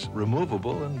capacity that's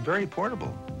removable and very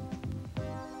portable.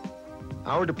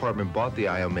 Our department bought the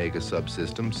iOmega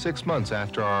subsystem 6 months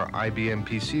after our IBM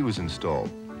PC was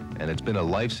installed, and it's been a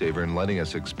lifesaver in letting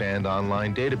us expand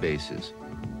online databases.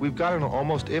 We've got an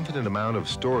almost infinite amount of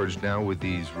storage now with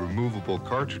these removable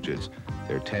cartridges.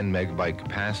 Their 10 megabyte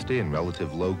capacity and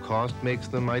relative low cost makes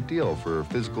them ideal for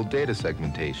physical data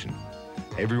segmentation.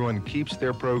 Everyone keeps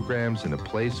their programs in a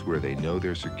place where they know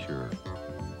they're secure.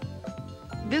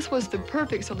 This was the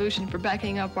perfect solution for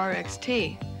backing up our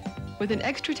XT. With an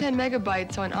extra 10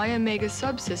 megabytes on iOmega's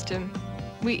subsystem,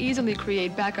 we easily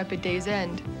create backup at day's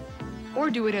end, or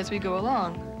do it as we go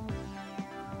along.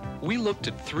 We looked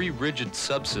at 3 rigid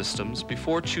subsystems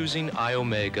before choosing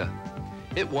iOmega.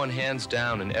 It won hands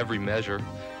down in every measure: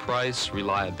 price,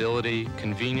 reliability,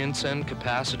 convenience, and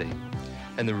capacity.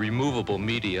 And the removable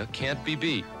media can't be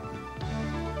beat.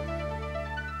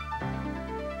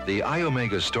 The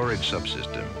iOmega storage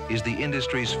subsystem is the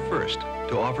industry's first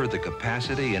to offer the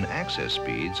capacity and access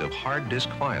speeds of hard disk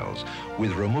files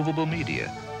with removable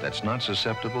media that's not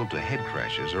susceptible to head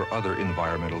crashes or other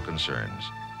environmental concerns.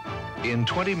 In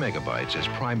 20 megabytes as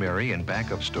primary and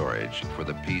backup storage for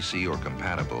the PC or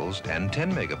compatibles, and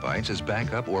 10 megabytes as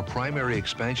backup or primary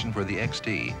expansion for the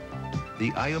XT,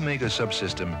 the iOmega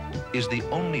subsystem is the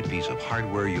only piece of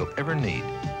hardware you'll ever need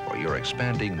for your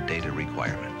expanding data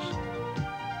requirements.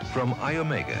 From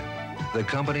iOmega, the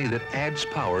company that adds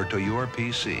power to your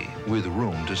PC with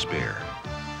room to spare.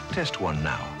 Test one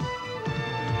now.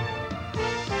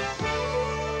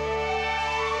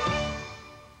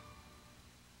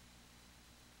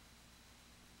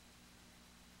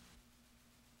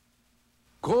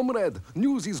 Comrade,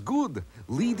 news is good.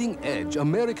 Leading edge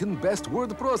American best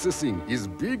word processing is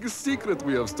big secret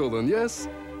we have stolen, yes?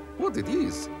 What it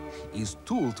is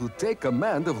tool to take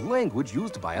command of language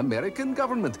used by American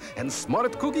government and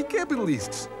smart cookie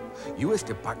capitalists. U.S.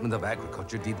 Department of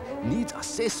Agriculture did needs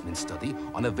assessment study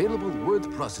on available word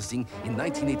processing in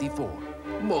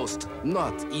 1984. Most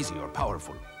not easy or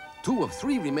powerful. 2 of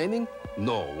 3 remaining?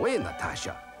 No way,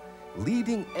 Natasha.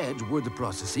 Leading edge word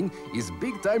processing is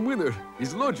big time winner.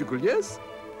 Is logical, yes?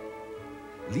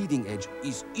 Leading edge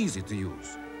is easy to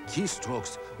use.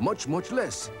 Keystrokes much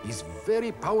less. Is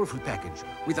very powerful package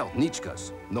without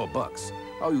nichkas, no bugs.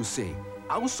 How you say,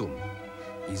 awesome.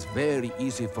 Is very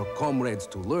easy for comrades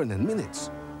to learn in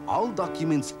minutes. All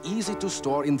documents easy to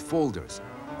store in folders.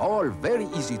 All very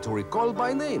easy to recall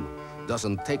by name.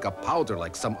 Doesn't take a powder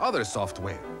like some other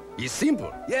software. Is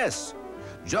simple, yes.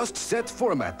 Just set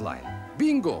format line.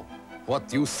 Bingo.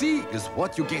 What you see is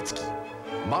what you get.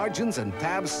 Margins and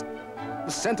tabs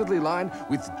centeredly lined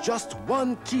with just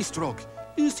 1 keystroke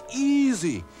is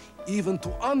easy. Even to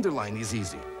underline is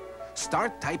easy.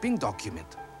 Start typing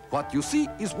document. What you see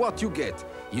is what you get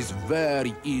is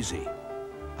very easy.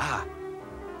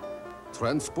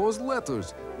 Transpose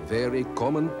letters. Very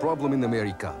common problem in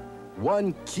America.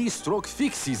 1 keystroke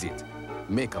fixes it.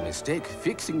 Make a mistake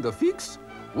fixing the fix,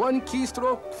 1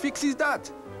 keystroke fixes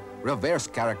that. Reverse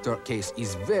character case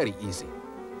is very easy.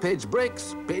 Page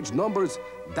breaks, page numbers,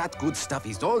 that good stuff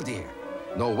is all there.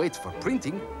 No wait for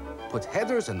printing. Put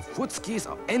headers and footskis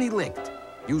of any length.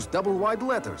 Use double wide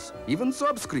letters, even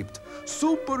subscript.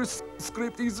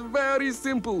 Superscript is very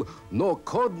simple. No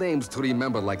code names to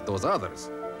remember like those others.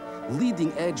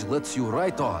 Leading edge lets you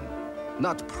write on,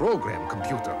 not program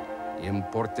computer.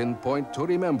 Important point to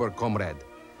remember, comrade.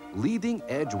 Leading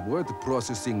edge word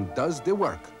processing does the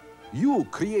work. You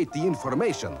create the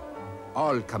information.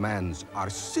 All commands are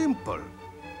simple.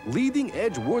 Leading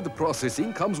edge word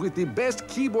processing comes with the best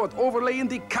keyboard overlay in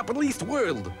the capitalist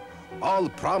world. All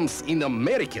prompts in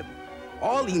American.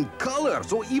 All in color,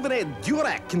 so even a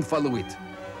Durac can follow it.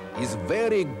 Is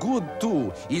very good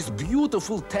too. Is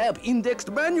beautiful tab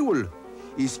indexed manual.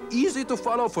 Is easy to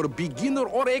follow for beginner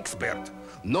or expert.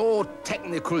 No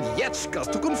technical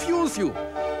yetchkas to confuse you.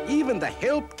 Even the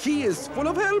help key is full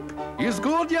of help. Is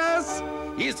good, yes?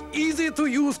 Is easy to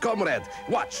use, comrade.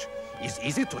 Watch. Is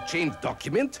easy to change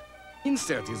document.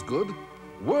 Insert is good.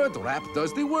 Word wrap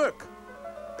does the work.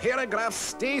 Paragraphs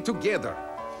stay together.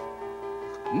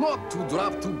 Not to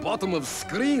drop to bottom of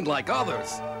screen like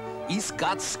others. Is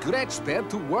got scratch pad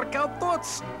to work out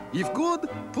thoughts. If good,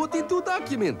 put into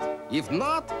document. If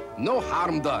not, no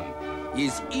harm done.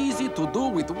 Is easy to do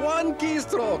with 1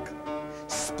 keystroke.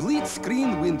 Split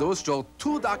screen windows show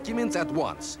 2 documents at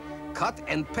once. Cut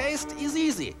and paste is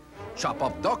easy. Chop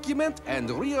up document and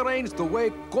rearrange the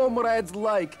way comrades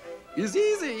like. Is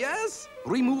easy, yes?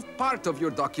 Remove part of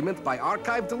your document by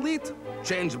archive delete.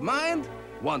 Change mind?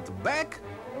 Want back?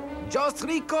 Just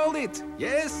recall it,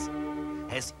 yes?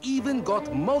 Has even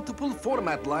got multiple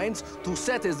format lines to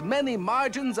set as many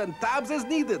margins and tabs as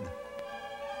needed.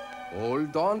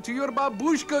 Hold on to your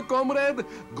babushka, comrade.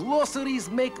 Glossaries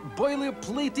make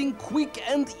boilerplating quick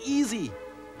and easy.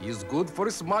 Is good for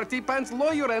smarty pants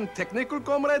lawyer and technical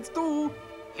comrades too.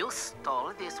 You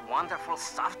stole this wonderful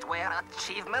software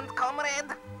achievement,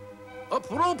 comrade?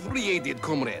 Appropriated,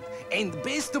 comrade. And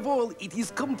best of all, it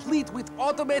is complete with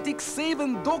automatic save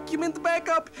and document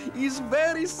backup. Is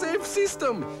very safe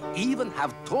system. Even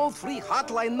have toll-free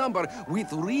hotline number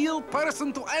with real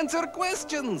person to answer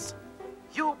questions.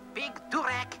 You big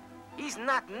durag. It's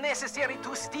not necessary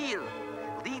to steal.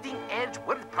 Leading-edge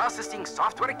word processing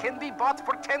software can be bought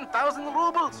for 10,000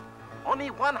 rubles. Only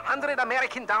 $100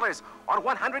 American dollars or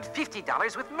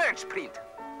 $150 with merge print.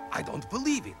 I don't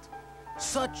believe it.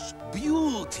 Such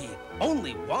beauty,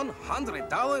 only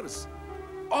 $100?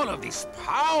 All of this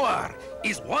power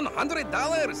is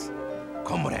 $100?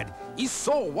 Comrade, is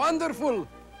so wonderful.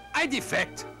 I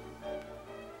defect.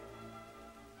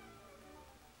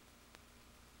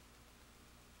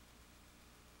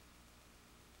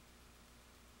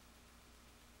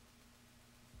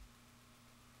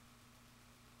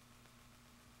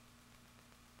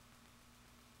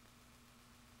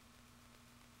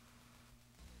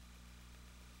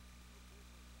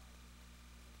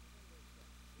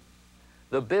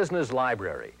 The Business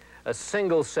Library, a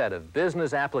single set of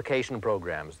business application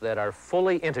programs that are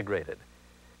fully integrated.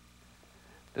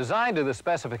 Designed to the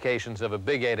specifications of a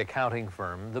Big 8 accounting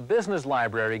firm, the Business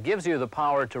Library gives you the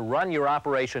power to run your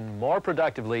operation more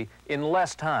productively in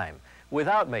less time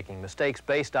without making mistakes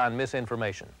based on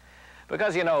misinformation.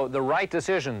 Because, you know, the right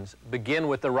decisions begin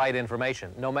with the right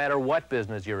information, no matter what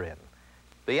business you're in.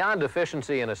 Beyond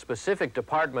efficiency in a specific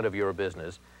department of your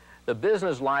business, the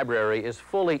Business Library is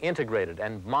fully integrated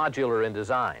and modular in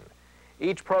design.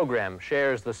 Each program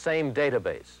shares the same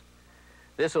database.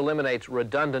 This eliminates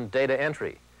redundant data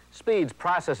entry, speeds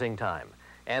processing time,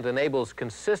 and enables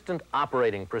consistent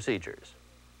operating procedures.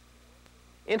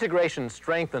 Integration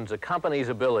strengthens a company's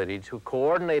ability to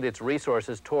coordinate its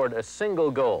resources toward a single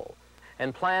goal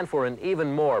and plan for an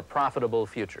even more profitable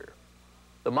future.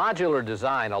 The modular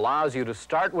design allows you to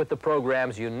start with the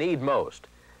programs you need most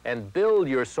and build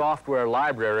your software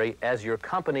library as your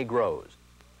company grows.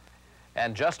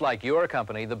 And just like your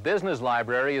company, the Business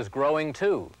Library is growing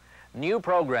too. New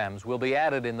programs will be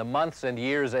added in the months and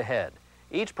years ahead.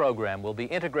 Each program will be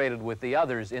integrated with the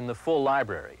others in the full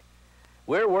library.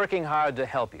 We're working hard to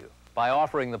help you by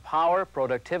offering the power,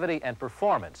 productivity, and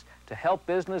performance to help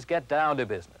business get down to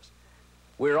business.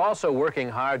 We're also working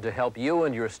hard to help you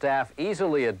and your staff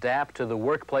easily adapt to the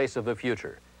workplace of the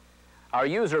future. Our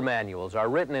user manuals are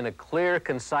written in a clear,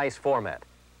 concise format,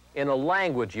 in a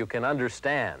language you can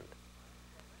understand.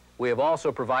 We have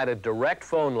also provided direct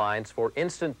phone lines for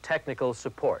instant technical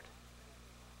support.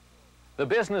 The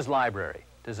Business Library,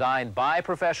 designed by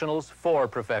professionals for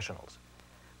professionals.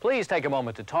 Please take a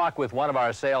moment to talk with one of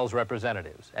our sales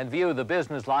representatives and view the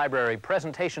Business Library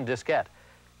presentation diskette.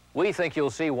 We think you'll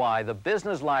see why the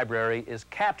Business Library is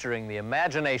capturing the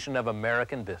imagination of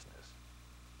American business.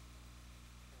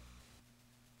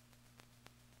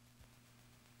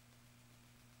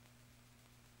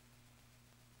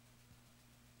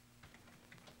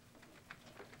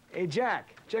 Hey,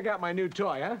 Jack, check out my new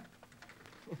toy, huh?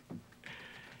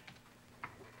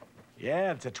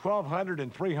 Yeah, it's a 1200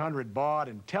 and 300 baud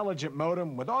intelligent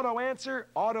modem with auto answer,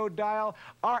 auto dial,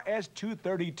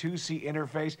 RS-232C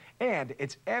interface, and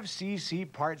it's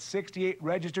FCC Part 68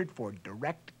 registered for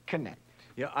direct connect.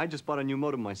 Yeah, I just bought a new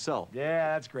modem myself.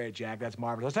 Yeah, that's great, Jack. That's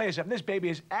marvelous. I'll tell you something. This baby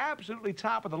is absolutely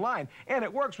top of the line, and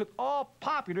it works with all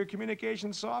popular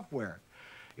communication software.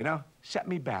 You know, set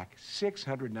me back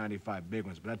 695 big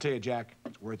ones, but I tell you, Jack,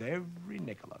 it's worth every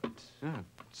nickel of it. Yeah,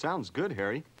 sounds good,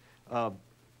 Harry.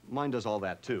 Mine does all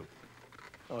that, too.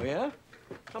 Oh, yeah?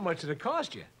 How much did it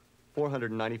cost you?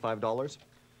 $495.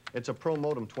 It's a Pro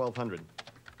Modem 1200.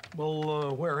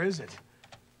 Well, where is it?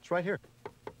 It's right here.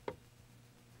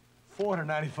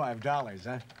 $495,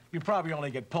 huh? You probably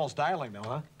only get pulse dialing,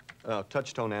 though, huh?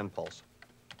 Touch tone and pulse.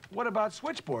 What about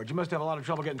switchboards? You must have a lot of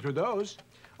trouble getting through those.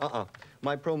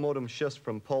 My Pro Modem shifts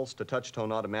from pulse to touch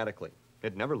tone automatically.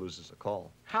 It never loses a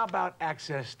call. How about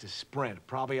access to Sprint?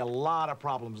 Probably a lot of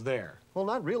problems there. Well,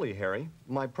 not really, Harry.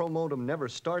 My Pro Modem never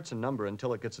starts a number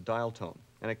until it gets a dial tone,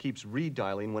 and it keeps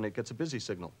redialing when it gets a busy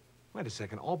signal. Wait a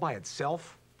second, all by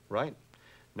itself? Right.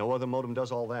 No other modem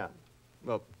does all that.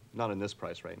 Well, not in this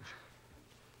price range.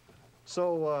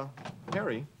 So,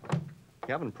 Harry, you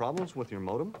having problems with your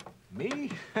modem?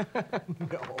 Me?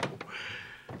 No.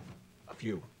 A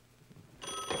few.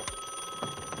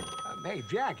 Hey,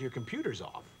 Jack, your computer's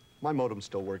off. My modem's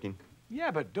still working. Yeah,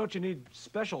 but don't you need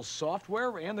special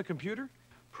software and the computer?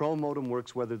 Pro Modem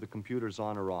works whether the computer's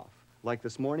on or off. Like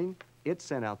this morning, it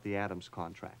sent out the Adams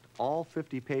contract, all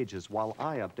 50 pages, while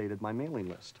I updated my mailing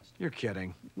list. You're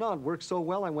kidding. No, it worked so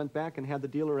well, I went back and had the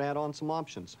dealer add on some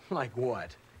options. Like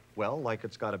what? Well, like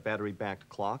it's got a battery-backed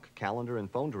clock, calendar, and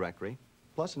phone directory,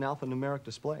 plus an alphanumeric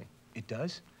display. It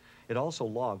does? It also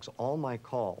logs all my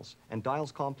calls and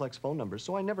dials complex phone numbers,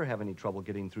 so I never have any trouble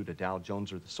getting through to Dow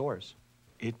Jones or the source.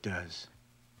 It does.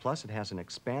 Plus, it has an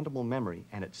expandable memory,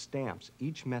 and it stamps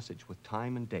each message with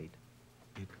time and date.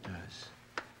 It does.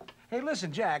 Hey,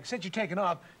 listen, Jack, since you're taking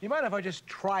off, you mind if I just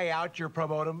try out your Pro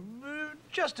Modem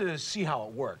just to see how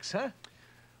it works, huh?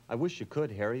 I wish you could,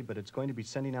 Harry, but it's going to be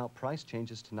sending out price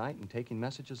changes tonight and taking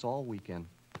messages all weekend.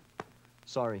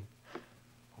 Sorry.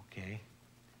 Okay.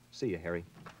 See you, Harry.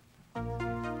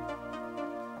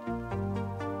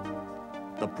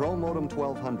 The Pro Modem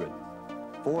 1200,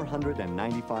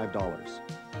 $495.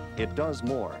 It does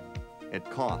more. It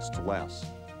costs less.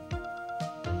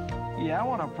 Yeah, I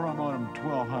want a Pro Modem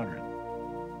 1200.